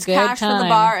that needs cash for the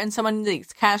bar and someone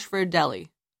needs cash for a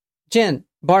deli. Jen,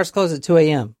 bars close at 2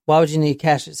 a.m. Why would you need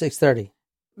cash at 6:30?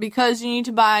 Because you need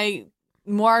to buy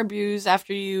more booze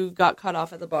after you got cut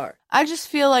off at the bar. I just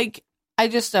feel like I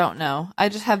just don't know. I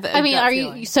just have the. I mean,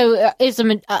 is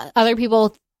other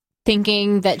people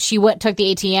thinking that she took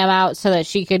the ATM out so that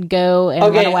she could go and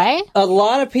run away? A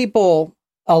lot of people,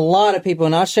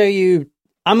 and I'll show you.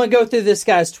 I'm gonna go through this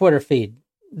guy's Twitter feed.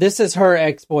 This is her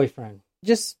ex-boyfriend.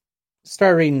 Just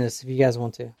start reading this if you guys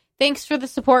want to. Thanks for the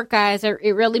support, guys.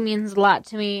 It really means a lot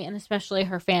to me, and especially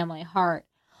her family heart.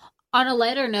 On a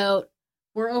lighter note,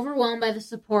 we're overwhelmed by the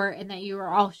support and that you are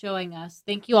all showing us.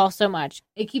 Thank you all so much.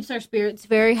 It keeps our spirits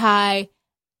very high.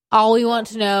 All we want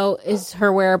to know is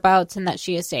her whereabouts and that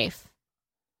she is safe.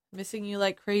 Missing you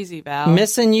like crazy, Val.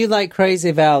 Missing you like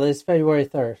crazy, Val. This February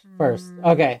 1st.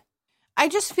 Okay. I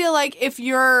just feel like if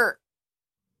you're...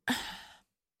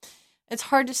 It's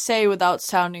hard to say without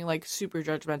sounding like super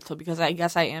judgmental, because I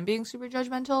guess I am being super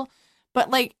judgmental. But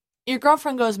like, your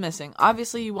girlfriend goes missing.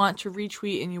 Obviously, you want to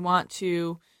retweet and you want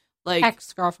to like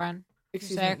ex-girlfriend.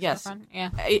 Excuse me. Yes. Yeah.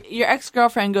 Your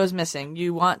ex-girlfriend goes missing.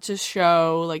 You want to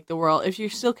show like the world, if you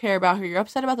still care about her, you're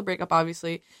upset about the breakup,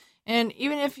 obviously. And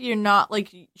even if you're not,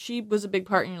 like, she was a big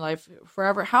part in your life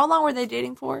forever. How long were they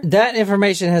dating for? That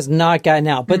information has not gotten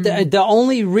out. But the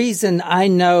only reason I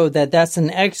know that that's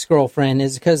an ex-girlfriend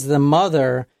is because the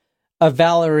mother of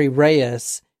Valerie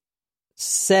Reyes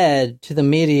said to the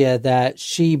media that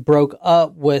she broke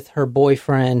up with her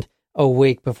boyfriend a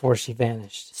week before she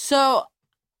vanished. So,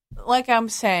 like I'm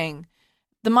saying,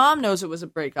 the mom knows it was a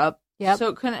breakup. Yep. So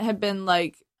it couldn't have been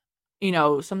like, you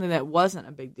know, something that wasn't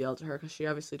a big deal to her because she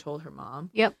obviously told her mom.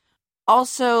 Yep.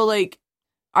 Also, like,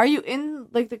 are you in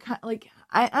like the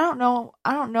I don't know.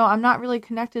 I'm not really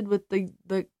connected with the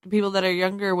people that are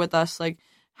younger with us, like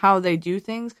how they do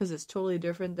things, because it's totally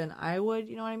different than I would.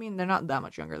 You know what I mean? They're not that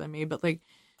much younger than me, but like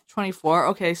 24.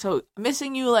 Okay, so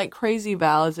missing you like crazy,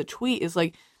 Val, is a tweet is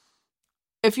like,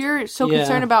 if you're so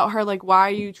concerned about her, like, why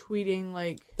are you tweeting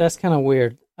like? That's kind of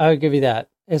weird. I would give you that.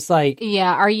 It's like,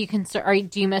 yeah. Are you concerned?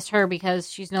 Do you miss her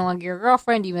because she's no longer your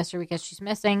girlfriend? Do you miss her because she's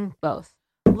missing? Both.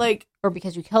 Like, or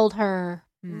because you killed her?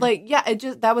 Like, yeah.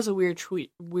 That was a weird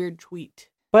tweet.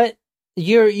 But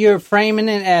you're framing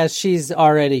it as she's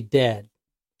already dead.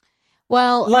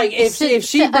 Well, like if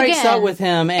she breaks up with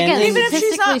him, and then, even if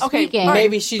she's not speaking,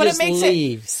 maybe she just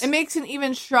leaves. It makes an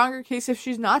even stronger case if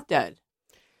she's not dead.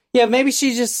 Yeah, maybe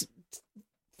she just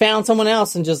found someone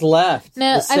else and just left.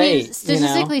 No, the state, I mean,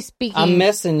 statistically speaking, I'm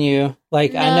missing you.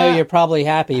 Like, I know you're probably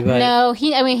happy, but no,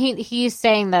 he's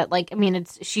saying that, like, I mean,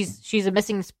 she's a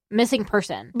missing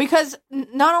person. Because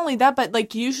not only that, but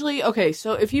like usually, okay,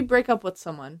 so if you break up with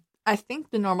someone, I think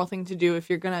the normal thing to do if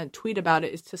you're gonna tweet about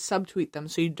it is to subtweet them,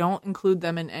 so you don't include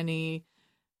them in any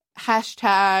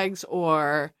hashtags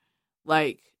or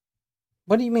like.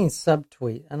 What do you mean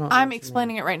subtweet? I'm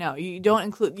explaining it right now. You don't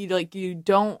include you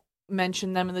don't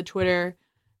mention them in the Twitter.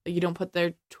 Like, you don't put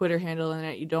their Twitter handle in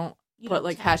it. You don't put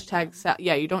like hashtags.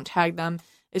 Yeah, you don't tag them.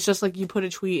 It's just like you put a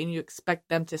tweet and you expect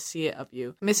them to see it of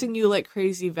you. Missing you like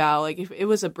crazy, Val. Like, if it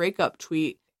was a breakup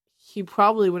tweet, he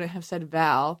probably wouldn't have said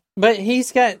Val. But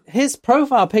he's got his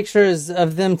profile pictures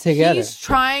of them together. He's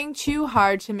trying too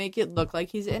hard to make it look like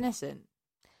he's innocent.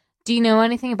 Do you know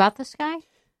anything about this guy?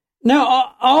 No,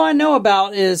 all I know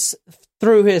about is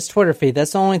through his Twitter feed.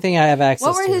 That's the only thing I have access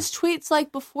to. What were his tweets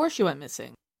like before she went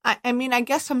missing? I mean, I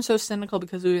guess I'm so cynical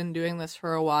because we've been doing this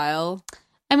for a while.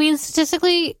 I mean,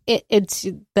 statistically, it's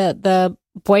the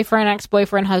boyfriend,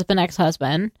 ex-boyfriend, husband,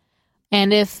 ex-husband.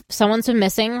 And if someone's been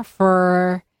missing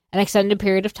for an extended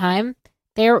period of time,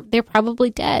 they're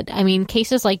probably dead. I mean,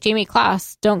 cases like Jamie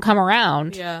Klaas don't come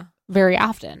around very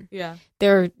often. Yeah.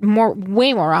 They're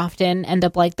way more often end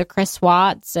up like the Chris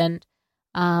Watts and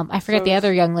I forget the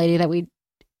other young lady that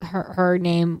her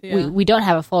name. Yeah. We don't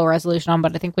have a full resolution on,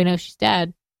 but I think we know she's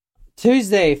dead.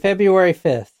 Tuesday, February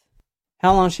 5th.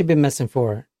 How long has she been missing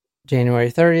for?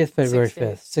 January 30th, February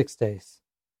 5th. 6 days.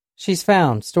 She's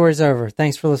found. Story's over.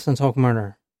 Thanks for listening to Talk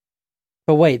Murder.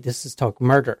 But wait, this is Talk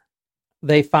Murder.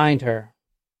 They find her.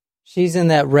 She's in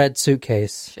that red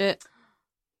suitcase. Shit.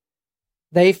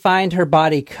 They find her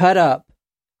body cut up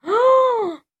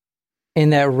in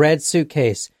that red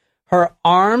suitcase. Her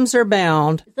arms are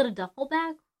bound. Is it a duffel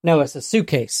bag? No, it's a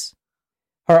suitcase.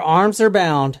 Her arms are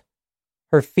bound.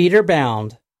 Her feet are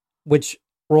bound, which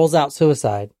rules out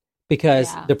suicide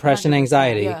because depression,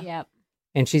 anxiety. Yeah. Yep.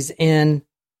 And she's in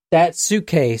that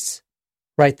suitcase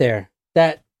right there.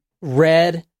 That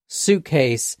red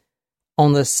suitcase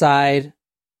on the side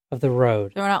of the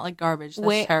road. Throwing out like garbage.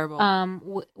 That's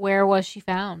terrible. Where was she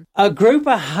found? A group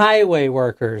of highway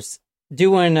workers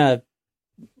doing a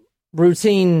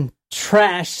routine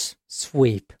trash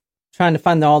sweep, trying to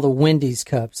find all the Wendy's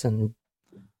cups and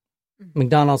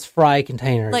McDonald's fry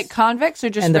containers. Like convicts or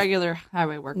just regular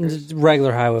highway workers?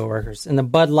 Regular highway workers. And the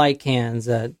Bud Light cans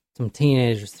that some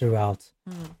teenagers threw out.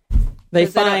 They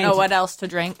don't know what else to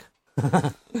drink.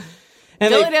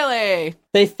 Dilly.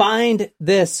 They find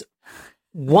this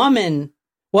woman.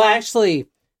 Well, actually,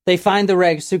 they find the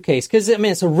red suitcase. Because, I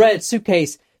mean, it's a red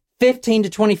suitcase 15 to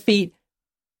 20 feet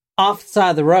off the side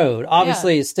of the road.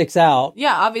 Obviously, it sticks out.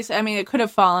 Yeah, obviously. I mean, it could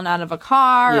have fallen out of a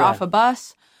car, off a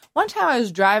bus. One time I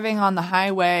was driving on the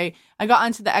highway. I got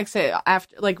onto the exit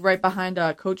after, like, right behind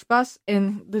a coach bus,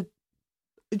 and the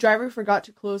driver forgot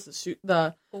to close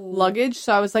the luggage.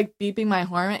 So I was, like, beeping my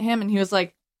horn at him, and he was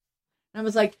like, I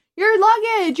was like, your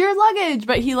luggage.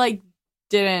 But he, like,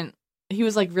 didn't. He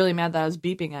was, like, really mad that I was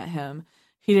beeping at him.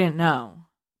 He didn't know.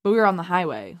 But we were on the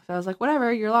highway. So I was like,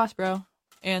 whatever, you're lost, bro.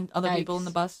 And other people in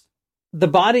the bus. The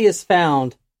body is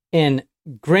found in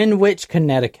Greenwich,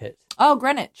 Connecticut. Oh,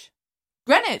 Greenwich.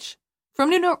 From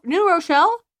New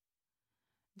Rochelle?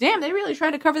 Damn, they really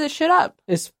tried to cover this shit up.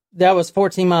 That was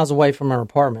 14 miles away from her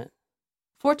apartment.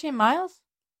 14 miles?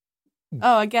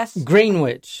 Oh, I guess.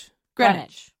 Greenwich,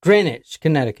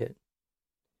 Connecticut.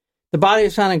 The body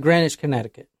was found in Greenwich,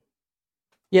 Connecticut.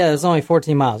 Yeah, it's only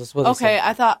 14 miles. That's what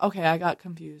I got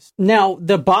confused. Now,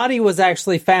 the body was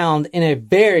actually found in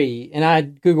a and I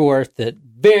Google Earthed it,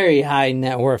 very high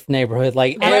net worth neighborhood.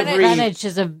 Like Greenwich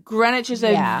is a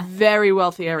very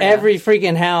wealthy area. Every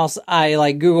freaking house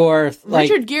I Google Earth.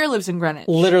 Richard Gere lives in Greenwich.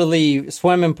 Literally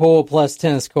swimming pool plus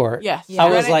tennis court. Yes. I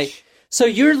was like, so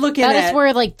you're looking at... That is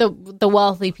where the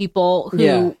wealthy people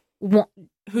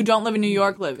who don't live in New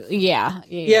York live.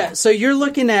 Yeah. So you're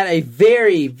looking at a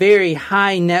very, very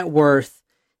high net worth.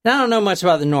 Now, I don't know much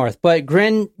about the North, but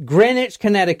Greenwich,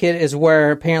 Connecticut is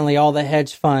where apparently all the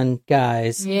hedge fund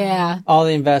guys, all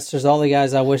the investors, all the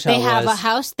guys I wish I was. They have a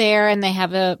house there and they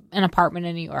have an apartment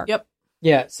in New York. Yep.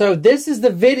 Yeah. So this is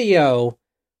the video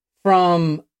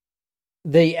from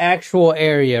the actual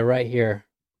area right here.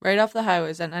 Right off the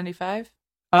highway. Is that 95?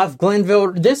 Off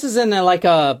Glenville. This is in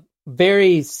a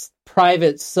very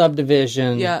private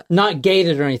subdivision. Yeah. Not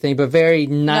gated or anything, but very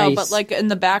nice. No, but in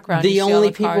the background, the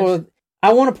only people...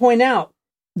 I want to point out,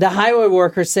 the highway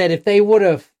worker said if they would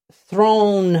have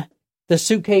thrown the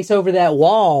suitcase over that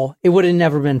wall, it would have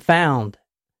never been found.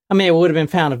 I mean, it would have been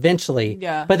found eventually.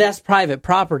 Yeah. But that's private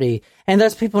property, and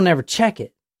those people never check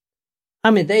it. I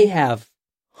mean, they have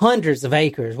hundreds of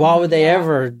acres. Why would they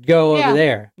ever go over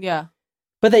there? Yeah.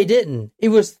 But they didn't. It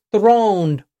was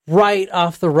thrown right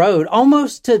off the road,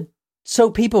 almost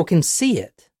so people can see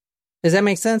it. Does that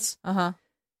make sense? Uh-huh.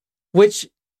 Which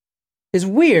is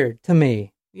weird to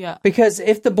me. Yeah. Because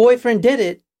if the boyfriend did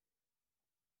it,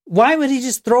 why would he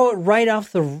just throw it right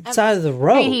off the side of the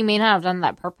road? I mean, he may not have done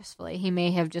that purposefully. He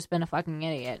may have just been a fucking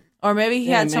idiot. Or maybe he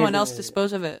had someone else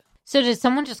dispose of it. So did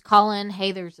someone just call in,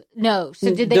 hey, no.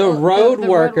 So did they... The road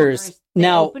workers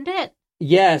now opened it?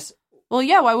 Yes. Well,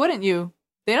 yeah, why wouldn't you?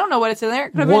 They don't know what it's in there.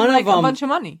 It could have been like a bunch of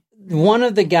money. One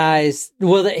of the guys,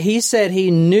 he said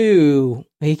he knew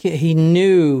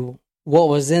what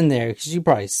was in there because you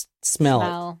probably smell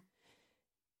it.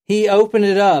 He opened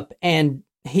it up and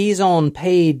he's on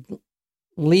paid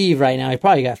leave right now. He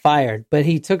probably got fired, but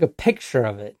he took a picture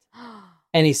of it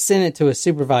and he sent it to his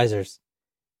supervisors.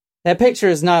 That picture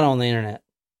is not on the internet.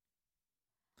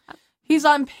 He's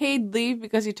on paid leave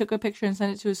because he took a picture and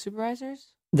sent it to his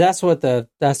supervisors? That's what the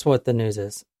news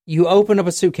is. You open up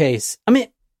a suitcase. I mean,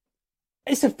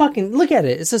 it's a fucking, look at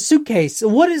it. It's a suitcase.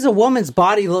 What does a woman's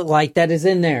body look like that is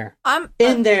in there?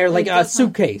 In there like a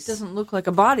suitcase. It doesn't look like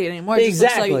a body anymore. It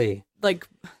exactly. Like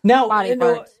now, body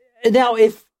parts. Now,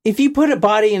 if you put a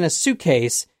body in a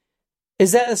suitcase,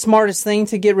 is that the smartest thing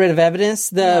to get rid of evidence?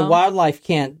 The wildlife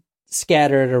can't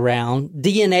scatter it around.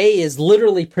 DNA is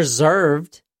literally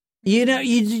preserved. You know,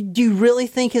 do you really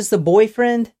think it's the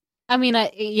boyfriend? I mean,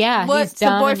 yeah. What's the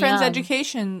boyfriend's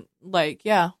education like?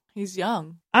 Yeah, he's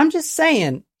young. I'm just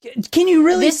saying. Can you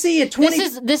really see a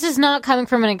 20? This is not coming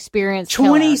from an experienced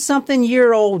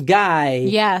 20-something-year-old guy.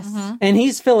 Yes, and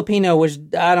he's Filipino, which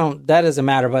that doesn't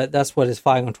matter. But that's what his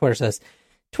flag on Twitter says.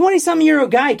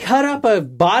 20-something-year-old guy cut up a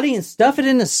body and stuff it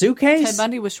in a suitcase. Ted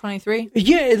Bundy was 23.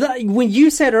 Yeah, when you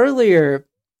said earlier,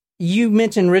 you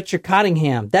mentioned Richard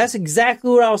Cottingham. That's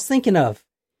exactly what I was thinking of.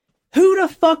 Who the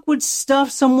fuck would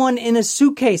stuff someone in a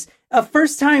suitcase? A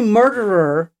first-time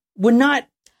murderer would not,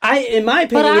 in my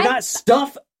opinion, would not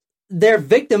stuff their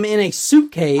victim in a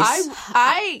suitcase.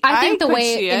 I think the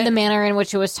way, in the manner in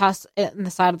which it was tossed in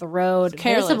the side of the road,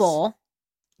 visible.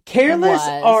 Careless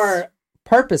or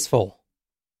purposeful?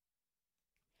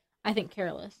 I think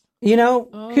careless. You know,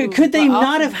 could they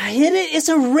not have hid it? It's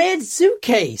a red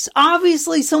suitcase.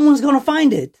 Obviously, someone's going to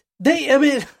find it.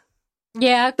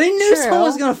 Yeah, they knew someone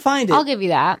was going to find it. I'll give you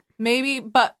that. Maybe,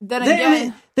 but then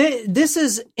again... this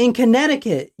is in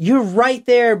Connecticut. You're right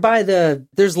there by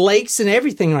there's lakes and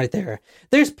everything right there.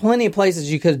 There's plenty of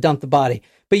places you could have dumped the body.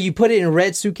 But you put it in a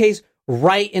red suitcase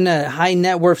right in a high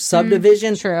net worth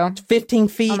subdivision. True. 15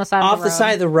 feet off the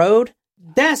side of the road.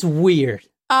 That's weird.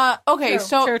 Okay,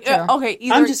 true. Okay,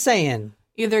 I'm just saying.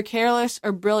 Either careless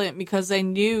or brilliant because they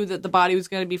knew that the body was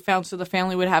going to be found so the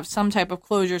family would have some type of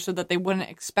closure so that they wouldn't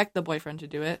expect the boyfriend to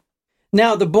do it.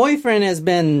 Now, the boyfriend has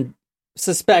been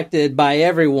suspected by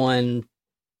everyone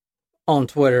on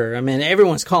Twitter. I mean,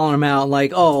 everyone's calling him out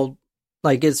like,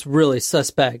 it's really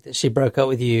suspect that she broke up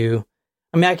with you.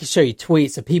 I mean, I can show you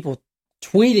tweets of people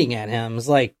tweeting at him. It's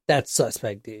like, that's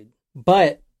suspect, dude.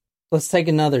 But let's take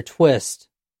another twist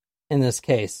in this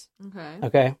case.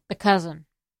 Okay? The cousin.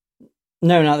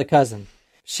 No, not the cousin.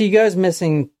 She goes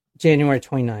missing January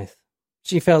 29th.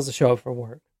 She fails to show up for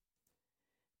work.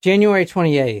 January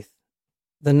 28th,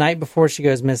 the night before she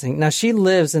goes missing. Now, she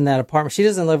lives in that apartment. She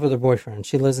doesn't live with her boyfriend.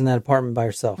 She lives in that apartment by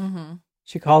herself. Mm-hmm.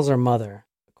 She calls her mother.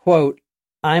 Quote,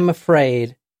 "I'm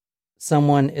afraid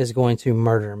someone is going to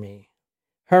murder me."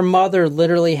 Her mother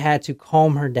literally had to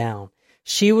calm her down.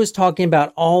 She was talking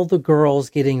about all the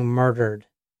girls getting murdered.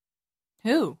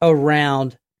 Who?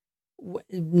 Around.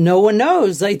 No one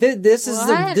knows. Like this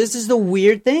is the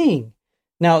weird thing.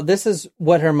 Now, this is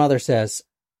what her mother says.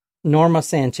 Norma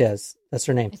Sanchez. That's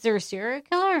her name. Is there a serial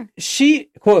killer?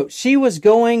 She, quote, "She was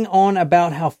going on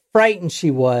about how frightened she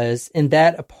was in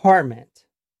that apartment."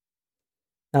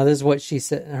 Now, this is what she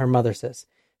said. Her mother says.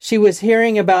 "She was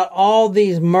hearing about all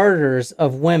these murders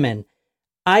of women.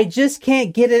 I just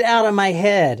can't get it out of my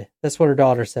head." That's what her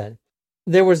daughter said.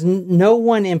 There was no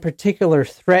one in particular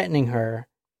threatening her,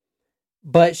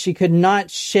 but she could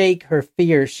not shake her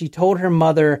fear. She told her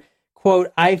mother,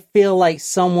 quote, "I feel like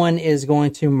someone is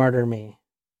going to murder me."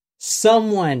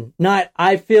 Someone, not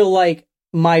I feel like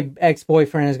my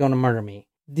ex-boyfriend is going to murder me.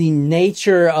 The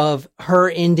nature of her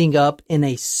ending up in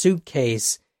a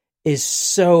suitcase is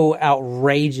so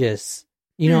outrageous.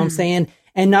 You know what I'm saying?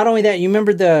 And not only that, you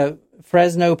remember the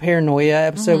Fresno Paranoia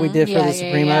episode we did for the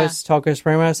Supremos, Taco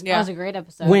Supremos? Yeah. That was a great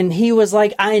episode. When he was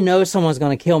like, "I know someone's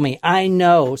going to kill me. I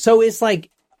know." So it's like,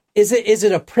 is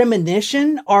it a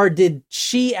premonition or did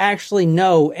she actually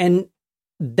know? And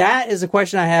that is a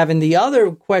question I have. And the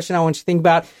other question I want you to think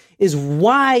about is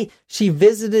why she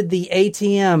visited the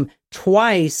ATM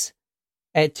twice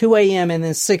at 2 a.m. and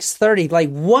then 6:30. Like,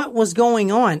 what was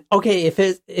going on? Okay, if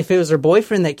it was her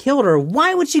boyfriend that killed her,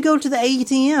 why would she go to the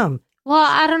ATM? Well,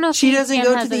 I don't know if she doesn't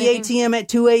go to the ATM at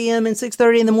 2 a.m. and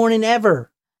 6:30 in the morning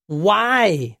ever.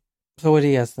 Why? So what do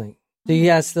you guys think? Do you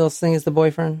guys still think it's the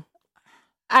boyfriend?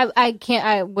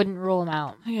 I wouldn't rule him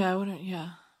out. Yeah, I wouldn't, yeah.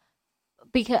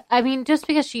 Because, I mean, just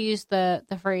because she used the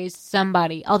phrase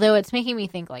somebody, although it's making me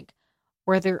think, like,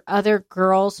 were there other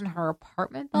girls in her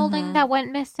apartment building that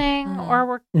went missing or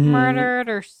were murdered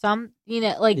or some,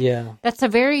 like, that's a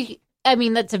very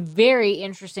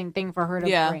interesting thing for her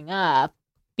to bring up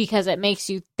because it makes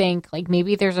you think, like,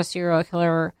 maybe there's a serial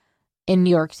killer in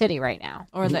New York City right now.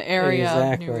 Or the area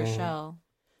of New Rochelle.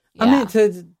 Yeah. I mean,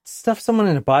 to stuff someone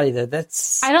in a body,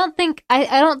 that's... I don't think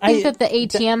that the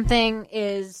ATM thing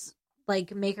is,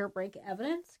 like, make or break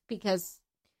evidence because...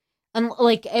 And,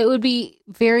 like, it would be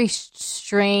very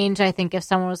strange, I think, if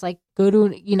someone was like, go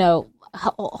to,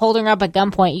 holding her up at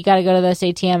gunpoint, you got to go to this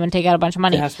ATM and take out a bunch of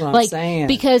money. That's what I'm saying.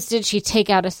 Because did she take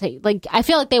out like, I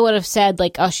feel like they would have said,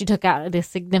 like, oh, she took out a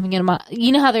significant amount.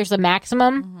 You know how there's a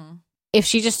maximum? Mm-hmm. If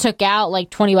she just took out, like,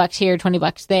 $20 here,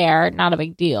 $20 there, not a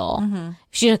big deal. Mm-hmm.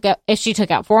 If she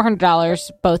took out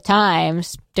 $400 both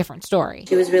times, different story.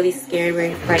 She was really scared,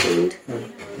 very frightened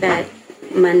that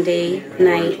Monday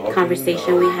night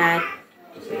conversation we had.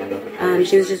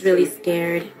 She was just really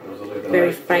scared,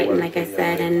 very frightened, like I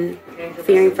said, and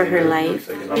fearing for her life.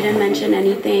 She didn't mention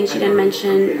anything. She didn't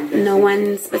mention no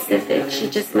one specific. She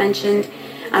just mentioned,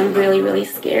 I'm really, really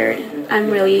scared.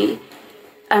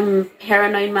 I'm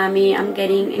paranoid, mommy. I'm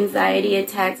getting anxiety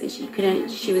attacks, and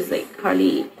she was like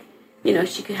hardly,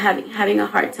 she could having a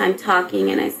hard time talking,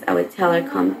 and I would tell her,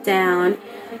 calm down.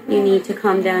 You need to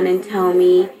calm down and tell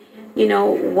me,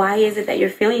 why is it that you're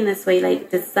feeling this way?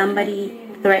 Like, did somebody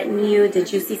threaten you?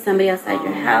 Did you see somebody outside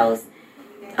your house?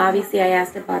 Obviously, I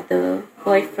asked about the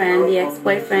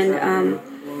ex-boyfriend,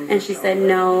 and she said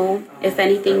no. If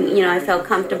anything, I felt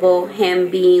comfortable him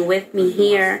being with me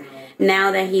here.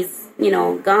 Now that he's,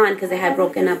 gone, because I had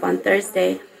broken up on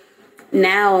Thursday,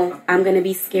 now I'm going to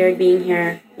be scared being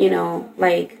here,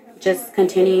 like, just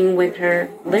continuing with her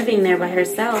living there by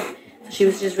herself. So she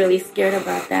was just really scared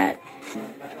about that.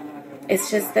 It's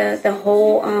just the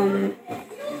whole,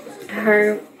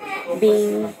 her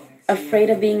being afraid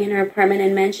of being in her apartment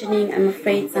and mentioning, I'm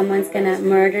afraid someone's going to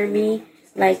murder me,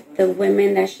 like the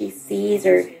women that she sees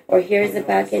or hears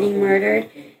about getting murdered,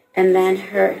 and then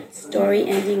her story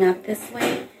ending up this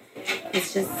way.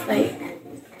 It's just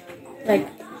like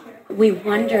we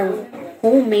wonder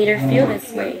who made her feel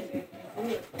this way.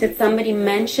 Did somebody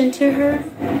mention to her,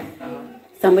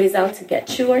 somebody's out to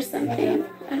get you or something?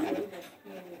 I don't know.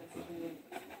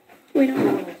 We don't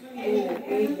know.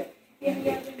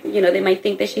 They might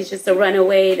think that she's just a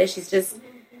runaway, that she's just,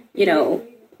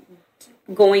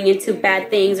 going into bad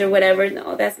things or whatever.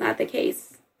 No, that's not the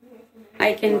case.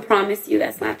 I can promise you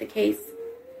that's not the case.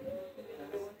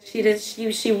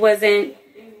 She wasn't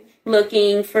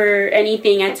looking for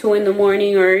anything at 2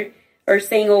 a.m. or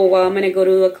saying, oh, well, I'm going to go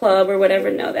to a club or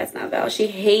whatever. No, that's not Val. She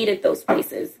hated those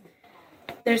places.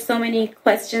 There's so many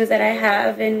questions that I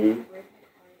have, and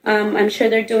I'm sure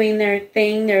they're doing their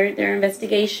thing, their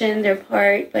investigation, their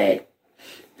part, but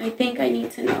I think I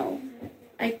need to know.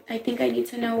 I think I need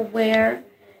to know where,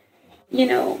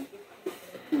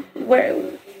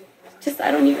 just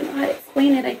I don't even know how to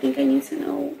explain it. I think I need to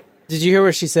know. Did you hear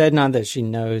what she said? Not that she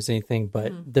knows anything,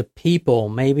 but the people,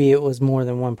 maybe it was more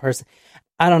than one person.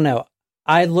 I don't know.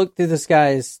 I looked through this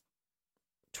guy's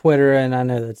Twitter, and I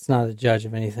know that's not a judge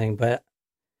of anything, but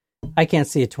I can't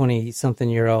see a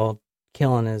 20-something-year-old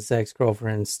killing his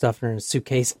ex-girlfriend, stuffing her in a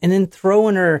suitcase, and then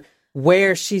throwing her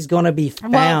where she's going to be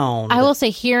found. Well, I will say,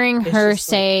 hearing her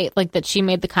say like that she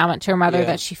made the comment to her mother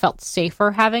that she felt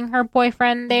safer having her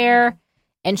boyfriend there,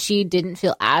 and she didn't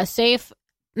feel as safe,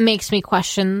 makes me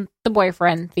question the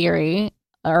boyfriend theory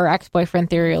or ex-boyfriend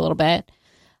theory a little bit.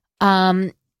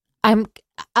 Although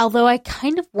I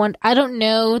kind of want, I don't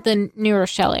know the New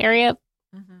Rochelle area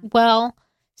well,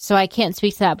 so I can't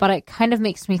speak to that, but it kind of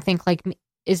makes me think, like,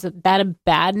 is that a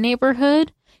bad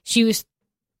neighborhood? She was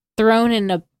thrown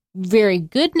in a very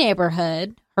good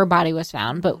neighborhood. Her body was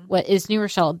found, but what is New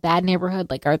Rochelle a bad neighborhood?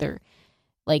 Like, are there,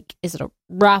 like, is it a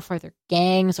rough? Are there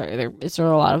gangs? Is there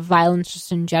a lot of violence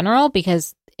just in general?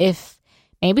 Because if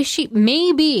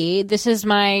maybe this is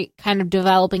my kind of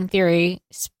developing theory,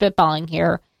 spitballing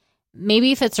here.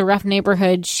 Maybe if it's a rough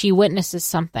neighborhood, she witnesses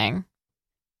something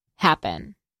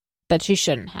happen that she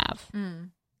shouldn't have.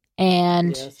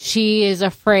 And she is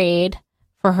afraid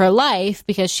for her life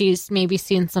because she's maybe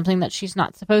seen something that she's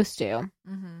not supposed to.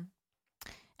 Mm-hmm.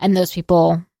 And those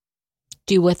people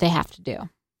do what they have to do.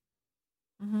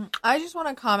 Mm-hmm. I just want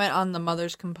to comment on the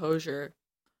mother's composure.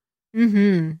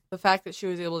 Mm-hmm. The fact that she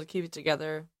was able to keep it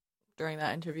together during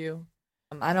that interview.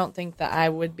 I don't think that I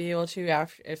would be able to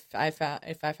if I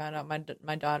found out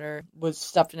my daughter was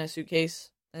stuffed in a suitcase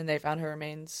and they found her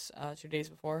remains 2 days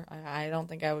before. I don't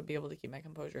think I would be able to keep my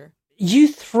composure. You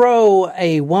throw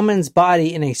a woman's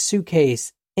body in a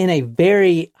suitcase in a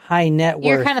very high net worth.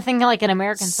 You're kind of thinking like an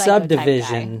American Psycho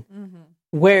subdivision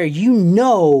where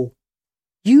you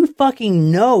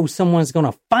fucking know someone's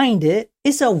gonna find it.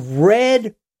 It's a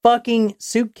red fucking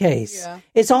suitcase. Yeah.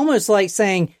 It's almost like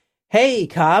saying, "Hey,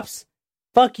 cops,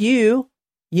 fuck you.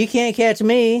 You can't catch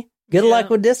me. Good luck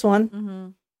with this one. Mm-hmm.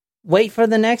 Wait for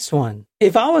the next one."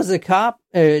 If I was a cop,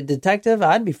 detective,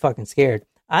 I'd be fucking scared.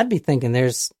 I'd be thinking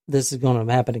this is going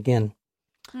to happen again.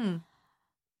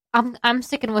 I'm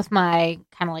sticking with my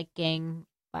kind of like gang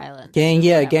violence.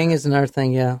 Gang is another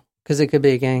thing, yeah. Because it could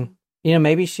be a gang. You know,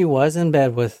 maybe she was in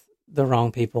bed with the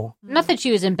wrong people. Not that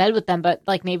she was in bed with them, but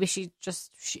like maybe she was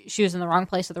in the wrong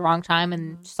place at the wrong time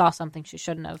and saw something she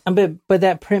shouldn't have. But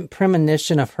that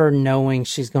premonition of her knowing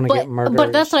she's going to get murdered.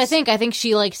 But that's what I think. I think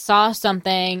she like saw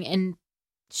something and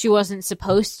she wasn't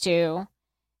supposed to.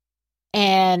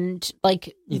 And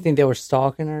like, you think they were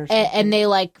stalking her? And they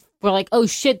like were like, "Oh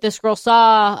shit, this girl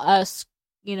saw us,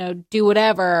 you know, do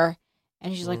whatever."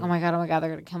 And she's like, "Oh my god, they're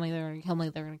gonna kill me, they're gonna kill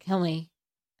me,"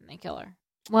 and they kill her.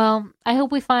 Well, I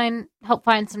hope we help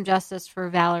find some justice for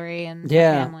Valerie and her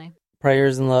family.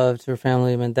 Prayers and love to her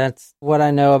family. I mean, that's what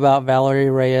I know about Valerie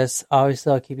Reyes.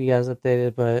 Obviously, I'll keep you guys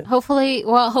updated, but hopefully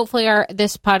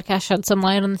this podcast shed some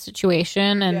light on the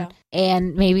situation,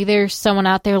 and maybe there's someone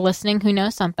out there listening who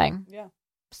knows something. Yeah.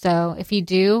 So if you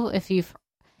do, if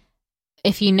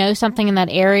you know something in that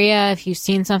area, if you've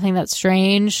seen something that's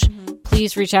strange,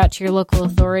 please reach out to your local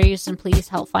authorities and please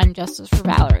help find justice for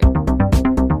Valerie.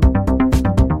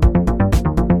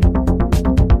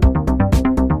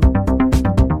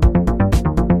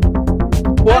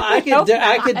 Well,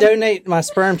 I could donate my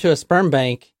sperm to a sperm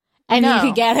bank, and you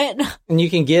could get it. And you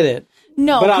can get it.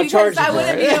 No, but I'll charge you I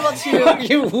wouldn't be able to.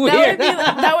 You're weird.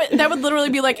 That would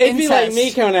literally be like it'd incest. be like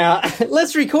me coming out.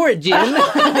 Let's record, Jen.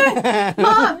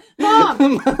 Mom,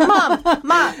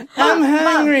 I'm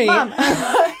hungry.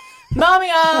 Mommy,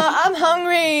 I'm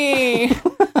hungry.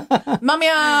 Mommy,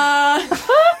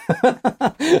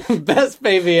 Best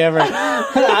baby ever.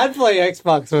 I'd play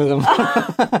Xbox with him.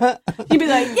 He'd be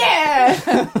like, "Yeah,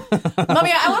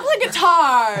 Mommy, I want to play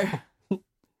guitar."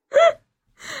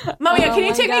 Mommy, can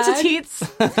you take me to Teats?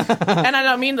 And I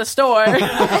don't mean the store.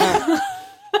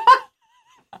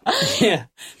 Yeah.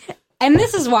 And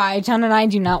this is why John and I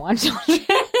do not want children.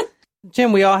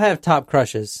 Jim, we all have top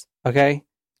crushes, okay?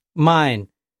 Mine,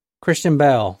 Christian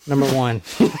Bale, number 1.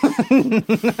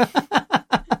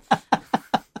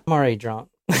 I'm already drunk.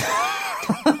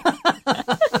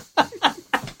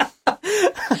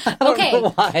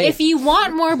 Okay, if you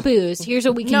want more booze, here's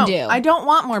what we can do. I don't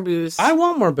want more booze. I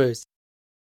want more booze.